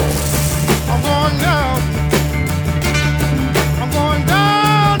 Song 4. I want love.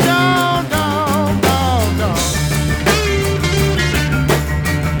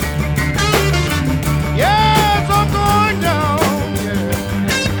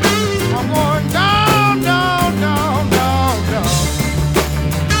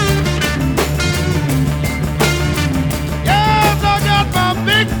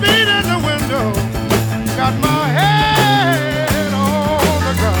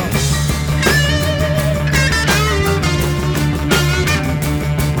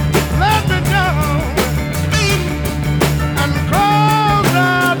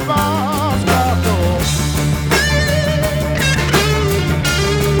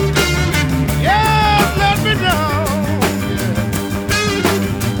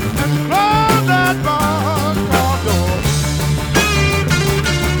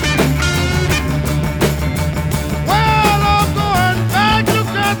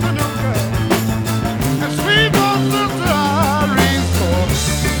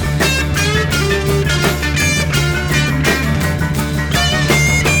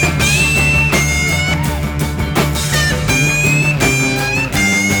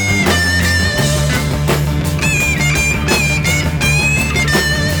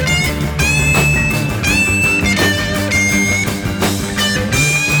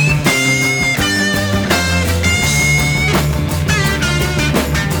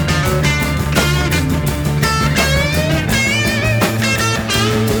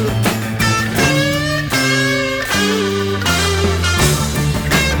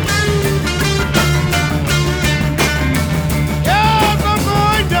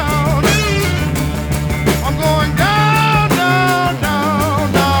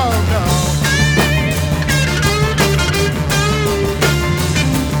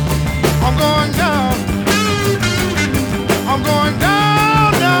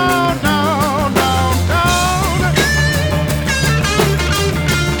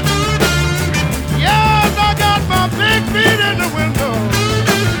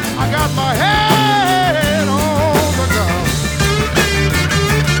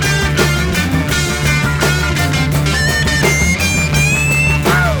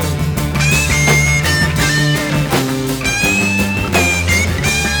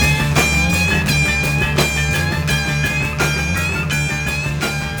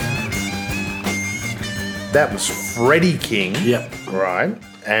 That was Freddie King. Yep. Right.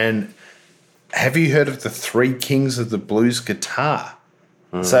 And have you heard of the three kings of the blues guitar?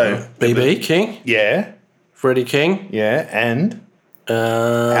 So B.B. King, yeah, Freddie King, yeah, and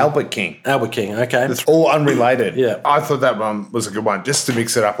Albert King. Albert King, okay. It's all unrelated. Yeah. I thought that one was a good one, just to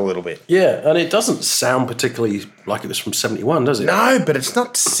mix it up a little bit. Yeah, and it doesn't sound particularly like it was from 71, does it? No, but it's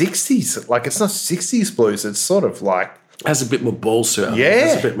not 60s. Like, it's not 60s blues. It's sort of like... It has a bit more balls to it.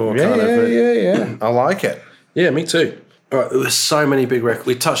 Yeah. It's a bit more kind of... Yeah. I like it. Yeah, me too. All right, there were so many big records.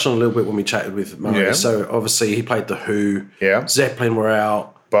 We touched on a little bit when we chatted with Murray. Yeah. So, obviously, he played The Who. Yeah. Zeppelin were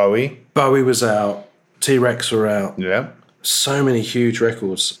out. Bowie was out. T-Rex were out. Yeah. So many huge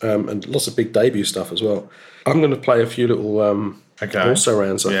records and lots of big debut stuff as well. I'm going to play a few little also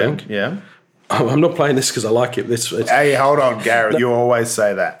rounds, I think. Yeah. I'm not playing this because I like it. Hey, hold on, Gary. You always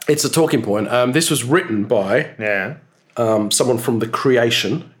say that. It's a talking point. This was written by someone from The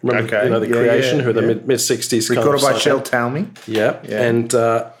Creation. Remember, The Creation, who are the mid-60s. Recorded by Shel Talmy. Yeah. And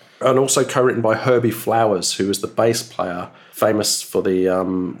also co-written by Herbie Flowers, who was the bass player, famous for the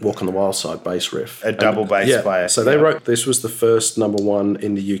Walk on the Wild Side bass riff. A double bass player. So they wrote, this was the first #1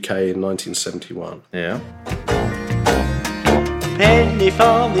 in the UK in 1971. Yeah. Penny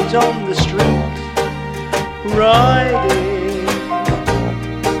farthings on the street, riding.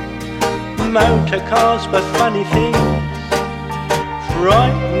 Motor cars were funny things,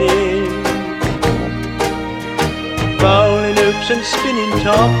 frightening. Bowling hoops and spinning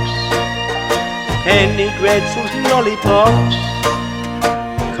tops, penny dreadfuls, lollipops,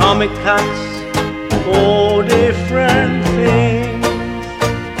 comic cuts, all different things.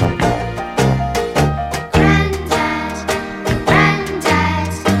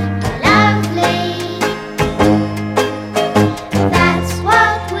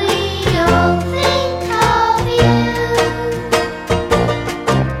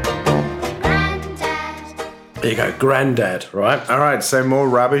 There you go, Grandad, right? All right, so more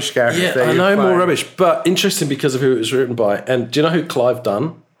rubbish, Gary. Yeah, I know, more rubbish, but interesting because of who it was written by. And do you know who Clive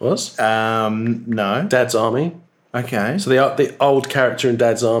Dunn was? No. Dad's Army. Okay. So the old character in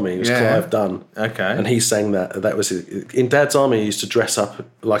Dad's Army was Clive Dunn. Okay. And he sang that. That was it. In Dad's Army, he used to dress up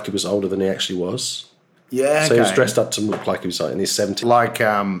like he was older than he actually was. Yeah, So he was dressed up to look like he was like in his 70s. Like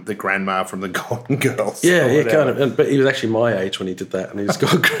the grandma from the Golden Girls. Yeah, kind of. But he was actually my age when he did that, and he's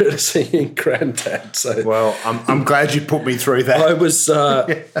got good singing Grandad. So well, I'm glad you put me through that.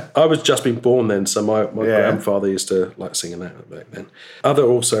 I was just been born then, so my grandfather used to like singing that back then. Other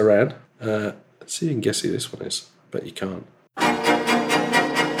also around. Let's see if you can guess who this one is, but you can't.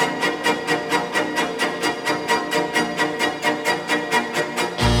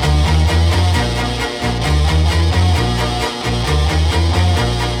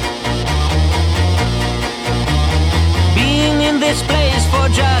 This place for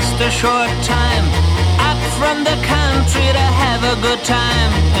just a short time, up from the country to have a good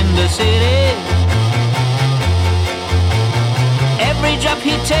time in the city. Every job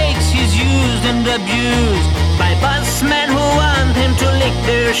he takes he's used and abused by busmen who want him to lick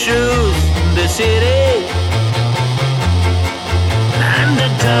their shoes in the city.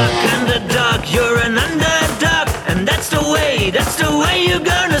 Underdog, you're an underdog, and that's the way you're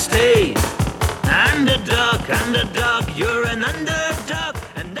gonna stay. Underdog, you're an underdog,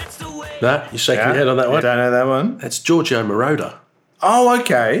 and that's the way. You shaking your head on that one? I don't know that one. That's Giorgio Moroder. Oh,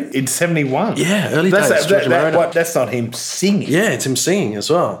 okay. In 71. Yeah, early days. That's not him singing. Yeah, it's him singing as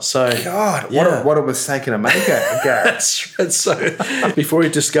well. So God, what a mistake to make it. That's so before he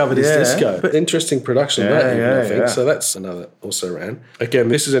discovered his disco. But interesting production, I think. Yeah. So that's another also ran. Again,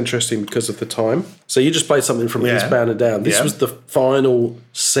 this is interesting because of the time. So you just played something from Eastbound and Down. This was the final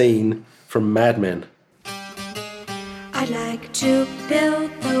scene from Mad Men. I'd like to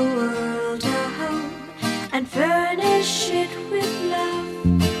build the world a home and furnish it with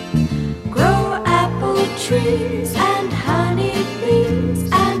love. Grow apple trees and honey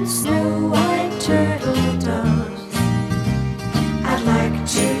bees and snow white turtle doves. I'd like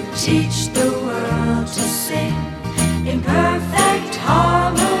to teach the world to sing in perfect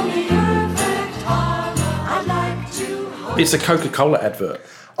harmony. I'd like to. It's a Coca-Cola advert.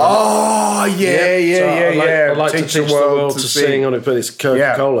 Oh, yeah. I'd like to teach the world to sing on it, but it's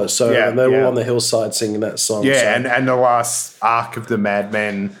Coca-Cola. And they're all on the hillside singing that song. Yeah, and the last arc of the Mad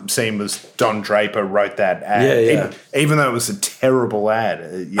Men scene was Don Draper wrote that ad. Even though it was a terrible ad.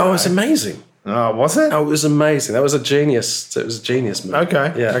 It was amazing. Oh, was it? Oh, it was amazing. That was a genius. It was a genius movie.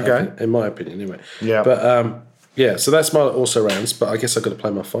 Okay. Yeah. Okay. In my opinion, anyway. Yeah. But so that's my also rounds. But I guess I've got to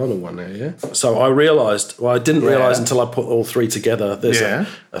play my final one now. Yeah. So I realised. Well, I didn't realise until I put all three together. There's a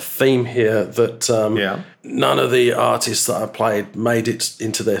theme here that none of the artists that I played made it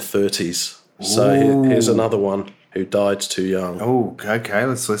into their 30s. So here's another one who died too young. Oh, okay,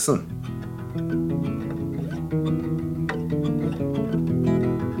 let's listen.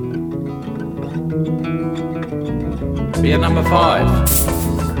 Beer number 5.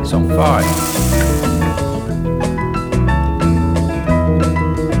 Song 5.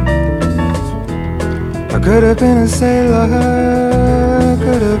 I could have been a sailor,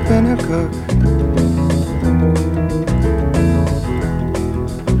 could have been a cook,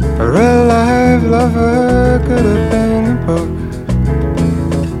 a real life lover, could have been a book.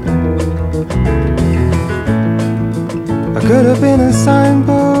 I could have been a signpost,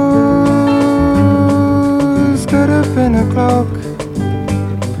 could have been a clock,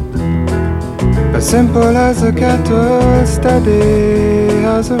 as simple as a kettle, steady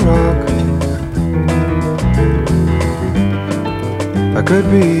as a rock. I could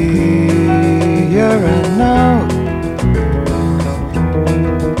be here and now.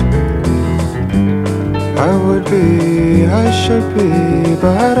 I would be, I should be,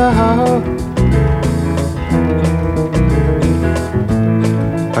 but how?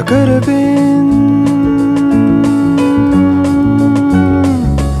 I could have been,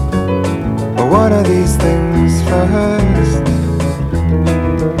 but one of these things first.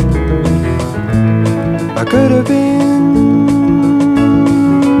 I could have been,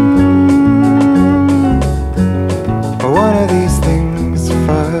 but one of these things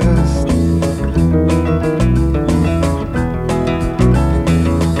first.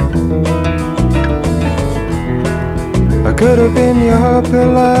 I could have been your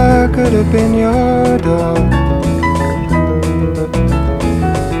pillar, could have been your door.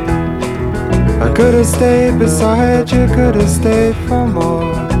 I could have stayed beside you, could have stayed for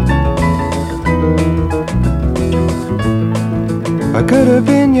more. I could have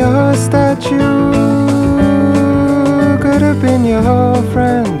been your statue, could have been your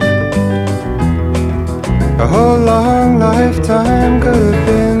friend. A whole long lifetime could have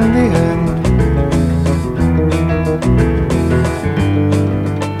been the end.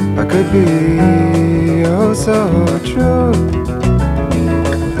 I could be oh so true.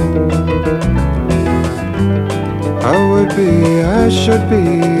 I would be, I should be,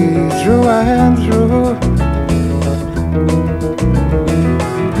 through and through.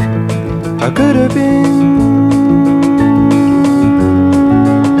 I could have been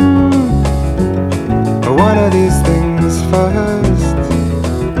one of these things first.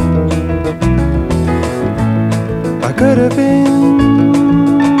 I could have been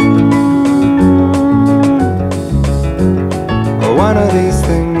one of these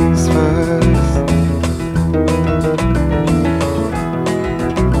things first.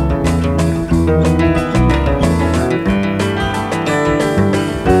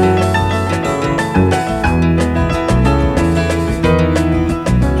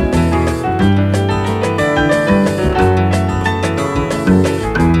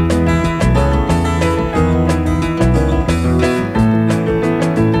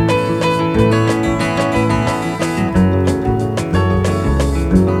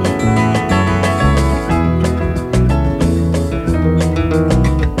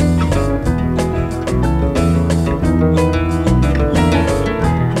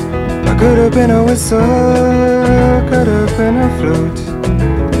 Could have been a whistle, could have been a flute,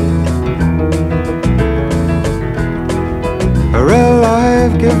 a real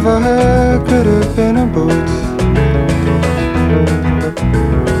life giver, could have been a boot.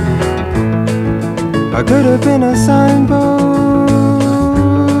 I could have been a signpost,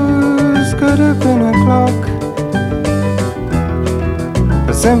 could have been a clock,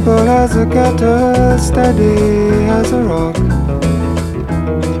 as simple as a kettle, steady as a rock.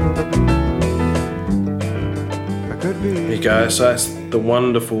 There you go. So that's the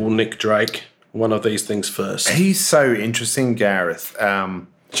wonderful Nick Drake. One of these things first. He's so interesting, Gareth.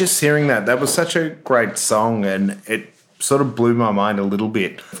 Just hearing that was such a great song, and it sort of blew my mind a little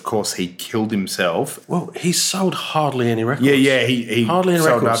bit. Of course, he killed himself. Well, he sold hardly any records. Yeah, he hardly any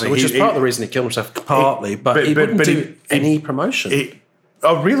sold records, nothing. which is part of the reason he killed himself, partly. But he wouldn't do any promotion.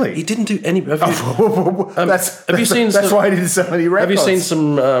 Oh, really? He didn't do any. Have you seen? That's why he did so many records. Have you seen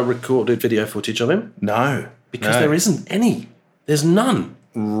some recorded video footage of him? No, because there isn't any. There's none.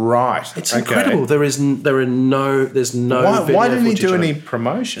 Right. It's incredible. There's no. Why didn't he do any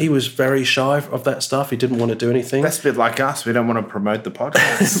promotion? He was very shy of that stuff. He didn't want to do anything. That's a bit like us. We don't want to promote the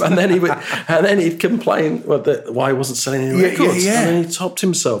podcast. and then he'd complain why he wasn't selling any records. Yeah. And then he topped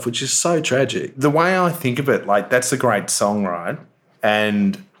himself, which is so tragic. The way I think of it, like, that's a great song, right?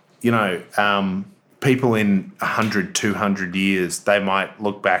 And people in 100, 200 years, they might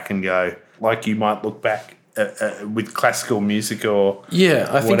look back and go, like you might look back with classical music or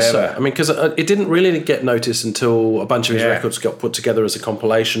I think so. I mean, because it didn't really get noticed until a bunch of his records got put together as a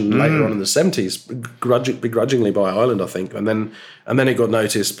compilation later on in the 70s, begrudgingly by Ireland, I think, and then it got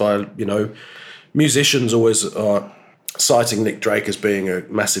noticed by musicians always citing Nick Drake as being a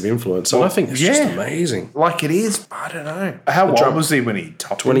massive influence. And I think it's just amazing. Like it is. I don't know. How old was he when he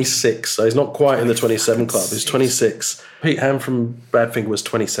topped 26. So he's not quite in the 27 club. He's 26. Pete Ham from Badfinger was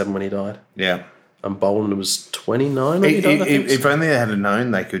 27 when he died. Yeah. And Boland was 29 when he died, I think. If only they had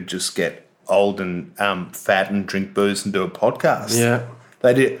known they could just get old and fat and drink booze and do a podcast. Yeah.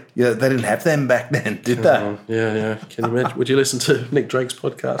 They did. They didn't have them back then, did they? Yeah. Can you imagine? Would you listen to Nick Drake's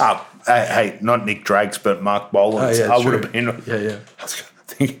podcast? Hey, not Nick Drake's, but Mark Boland's. I would have been. Yeah.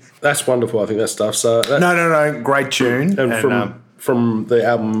 That's wonderful. I think that stuff. So no, great tune. And from the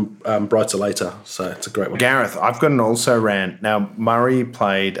album Brighter Later. So it's a great one. Gareth, I've got an also ran. Now Murray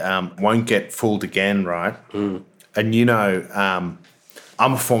played Won't Get Fooled Again, right? And I'm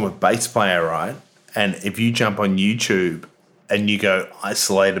a former bass player, right? And if you jump on YouTube and you go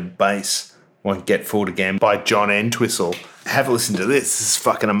Isolated Bass, Won't Get Fooled Again by John Entwistle, have a listen to this. This is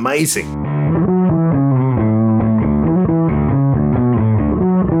fucking amazing.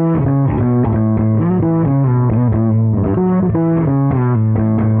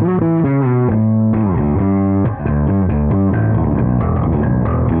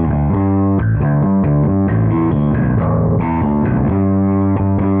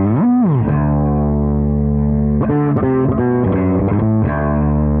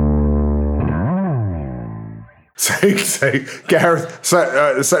 So Gareth,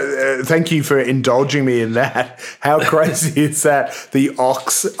 thank you for indulging me in that. How crazy is that? The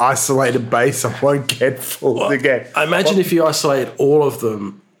Ox Isolated Bass, I Won't Get Fooled Again. I imagine if you isolated all of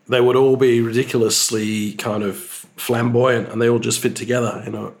them, they would all be ridiculously kind of flamboyant, and they all just fit together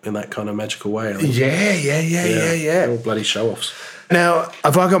in that kind of magical way. Yeah. All bloody show-offs. Now,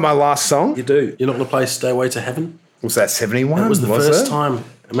 have I got my last song? You do. You're not going to play Stairway to Heaven? Was that 71? That was the first time.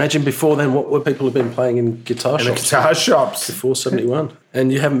 Imagine before then what would people have been playing in guitar shops? In the guitar shops. Before 71.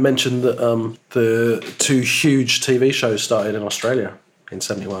 And you haven't mentioned that the two huge TV shows started in Australia in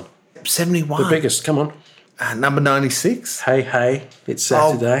 71. 71? The biggest, come on. Number 96? Hey, It's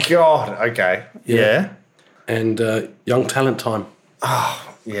Saturday. Oh, God, okay. Yeah. And Young Talent Time.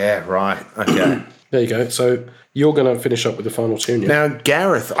 Oh, yeah, right. Okay. There you go. So you're going to finish up with the final tune, yeah? Now,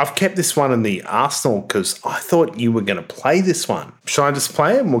 Gareth, I've kept this one in the arsenal because I thought you were going to play this one. Shall I just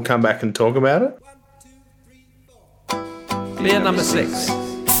play it and we'll come back and talk about it? Clear number 6.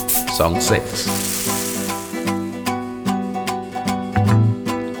 Song 6.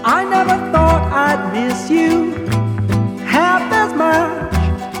 I never thought I'd miss you half as much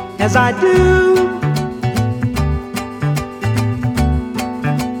as I do.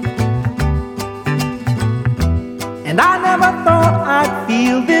 And I never thought I'd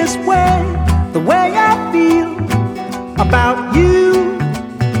feel this way, the way I feel about you.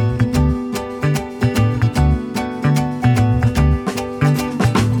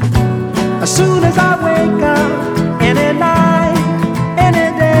 As soon as I wake up, any night,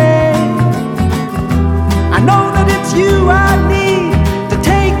 any day, I know that it's you I need to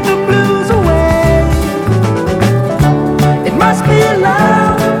take the blues away. It must be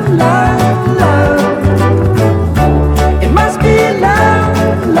love, love, love. It must be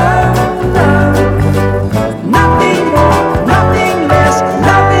love, love, love. Nothing more, nothing less.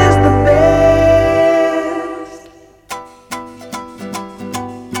 Love is the best.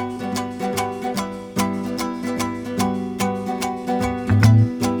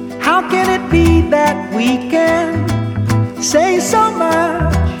 How can it be that we can say so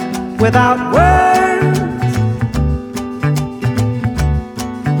much without words?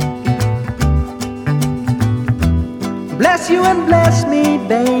 Bless you and bless me,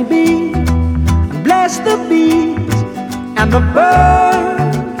 baby. And bless the bees and the birds.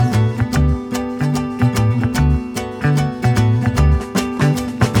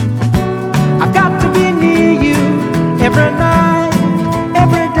 I've got to be near you every night,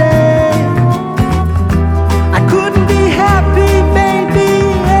 every day. I couldn't be happy, baby,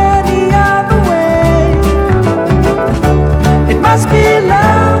 any other way. It must be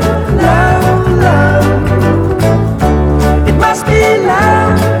love, love, love. It must be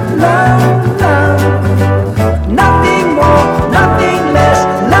love, love, love. Nothing more, nothing less.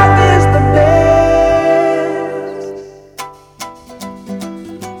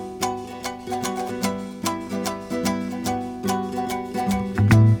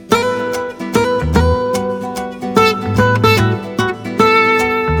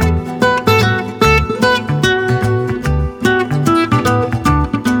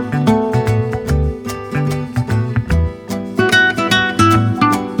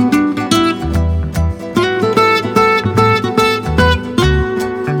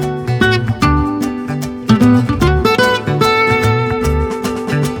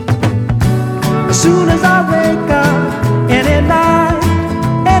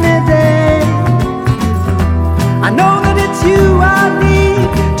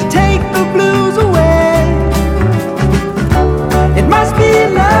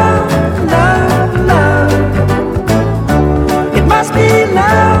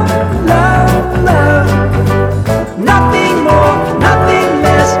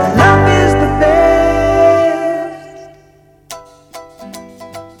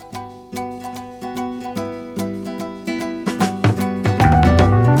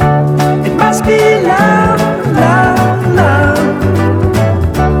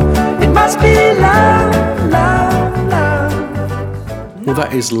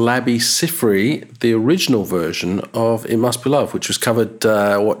 that is Labby Sifri, the original version of It Must Be Love, which was covered,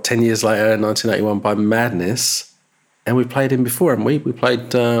 10 years later in 1981 by Madness. And we played him before, haven't we? We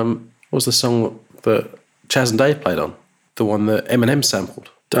played, what was the song that Chaz and Dave played on? The one that Eminem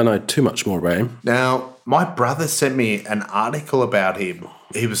sampled. Don't know too much more about him. Now, my brother sent me an article about him.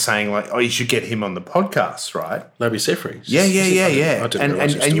 He was saying, like, oh, you should get him on the podcast, right? Labby Sifri. Yeah. I didn't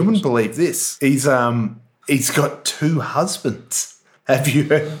realise And you wouldn't believe this. He's got 2 husbands. Have you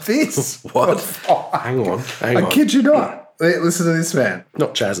heard this? What? Hang on. I kid you not. Listen to this, man.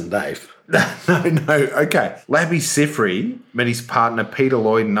 Not Chaz and Dave. No. Okay. Labby Sifri met his partner Peter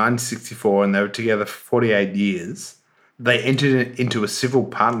Lloyd in 1964 and they were together for 48 years. They entered into a civil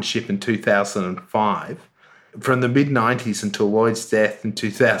partnership in 2005. From the mid-90s until Lloyd's death in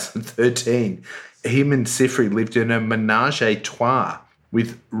 2013, him and Sifri lived in a menage a trois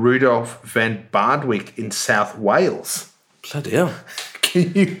with Rudolph van Bardwick in South Wales. Bloody hell.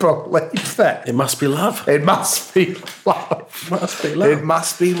 Can you believe that? It must be love. It must be love. Must be love. It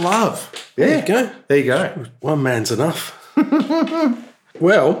must be love. Yeah. There you go. One man's enough.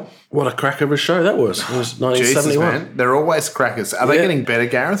 Well, what a cracker of a show that was. It was 1971. Jesus, man. They're always crackers. Are they getting better,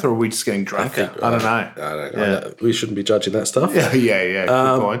 Gareth, or are we just getting drunker? I don't know. We shouldn't be judging that stuff. Yeah.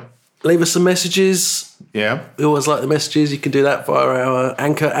 Good point. Leave us some messages. Yeah. We always like the messages. You can do that via our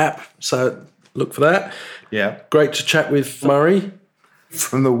Anchor app. So look for that. Yeah. Great to chat with Murray.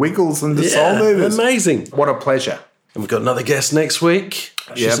 From the Wiggles and the Soul Movers. Amazing. What a pleasure. And we've got another guest next week.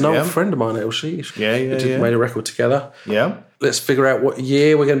 She's an old friend of mine, Elsie. We made a record together. Yeah. Let's figure out what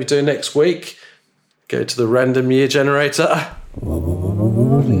year we're going to be doing next week. Go to the random year generator.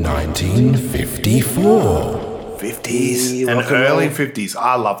 1954. 50s and early 50s.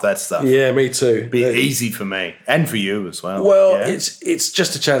 I love that stuff. Yeah, me too. Be easy for me and for you as well. Well, it's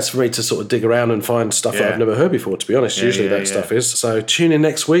just a chance for me to sort of dig around and find stuff that I've never heard before, to be honest. Usually that stuff is. So tune in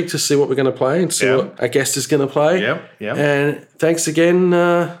next week to see what we're going to play and see what our guest is going to play. Yeah. And thanks again.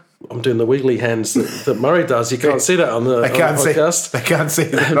 I'm doing the wiggly hands that Murray does. You can't see that on the podcast. They can't see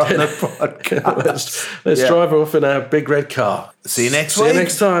that on the podcast. Let's drive off in our big red car. See you next week. See you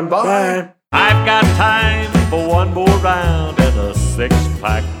next time. Bye. I've got time for one more round and a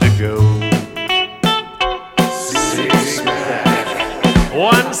 6-pack to go. 6-pack.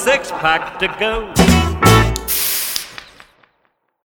 1 6-pack to go.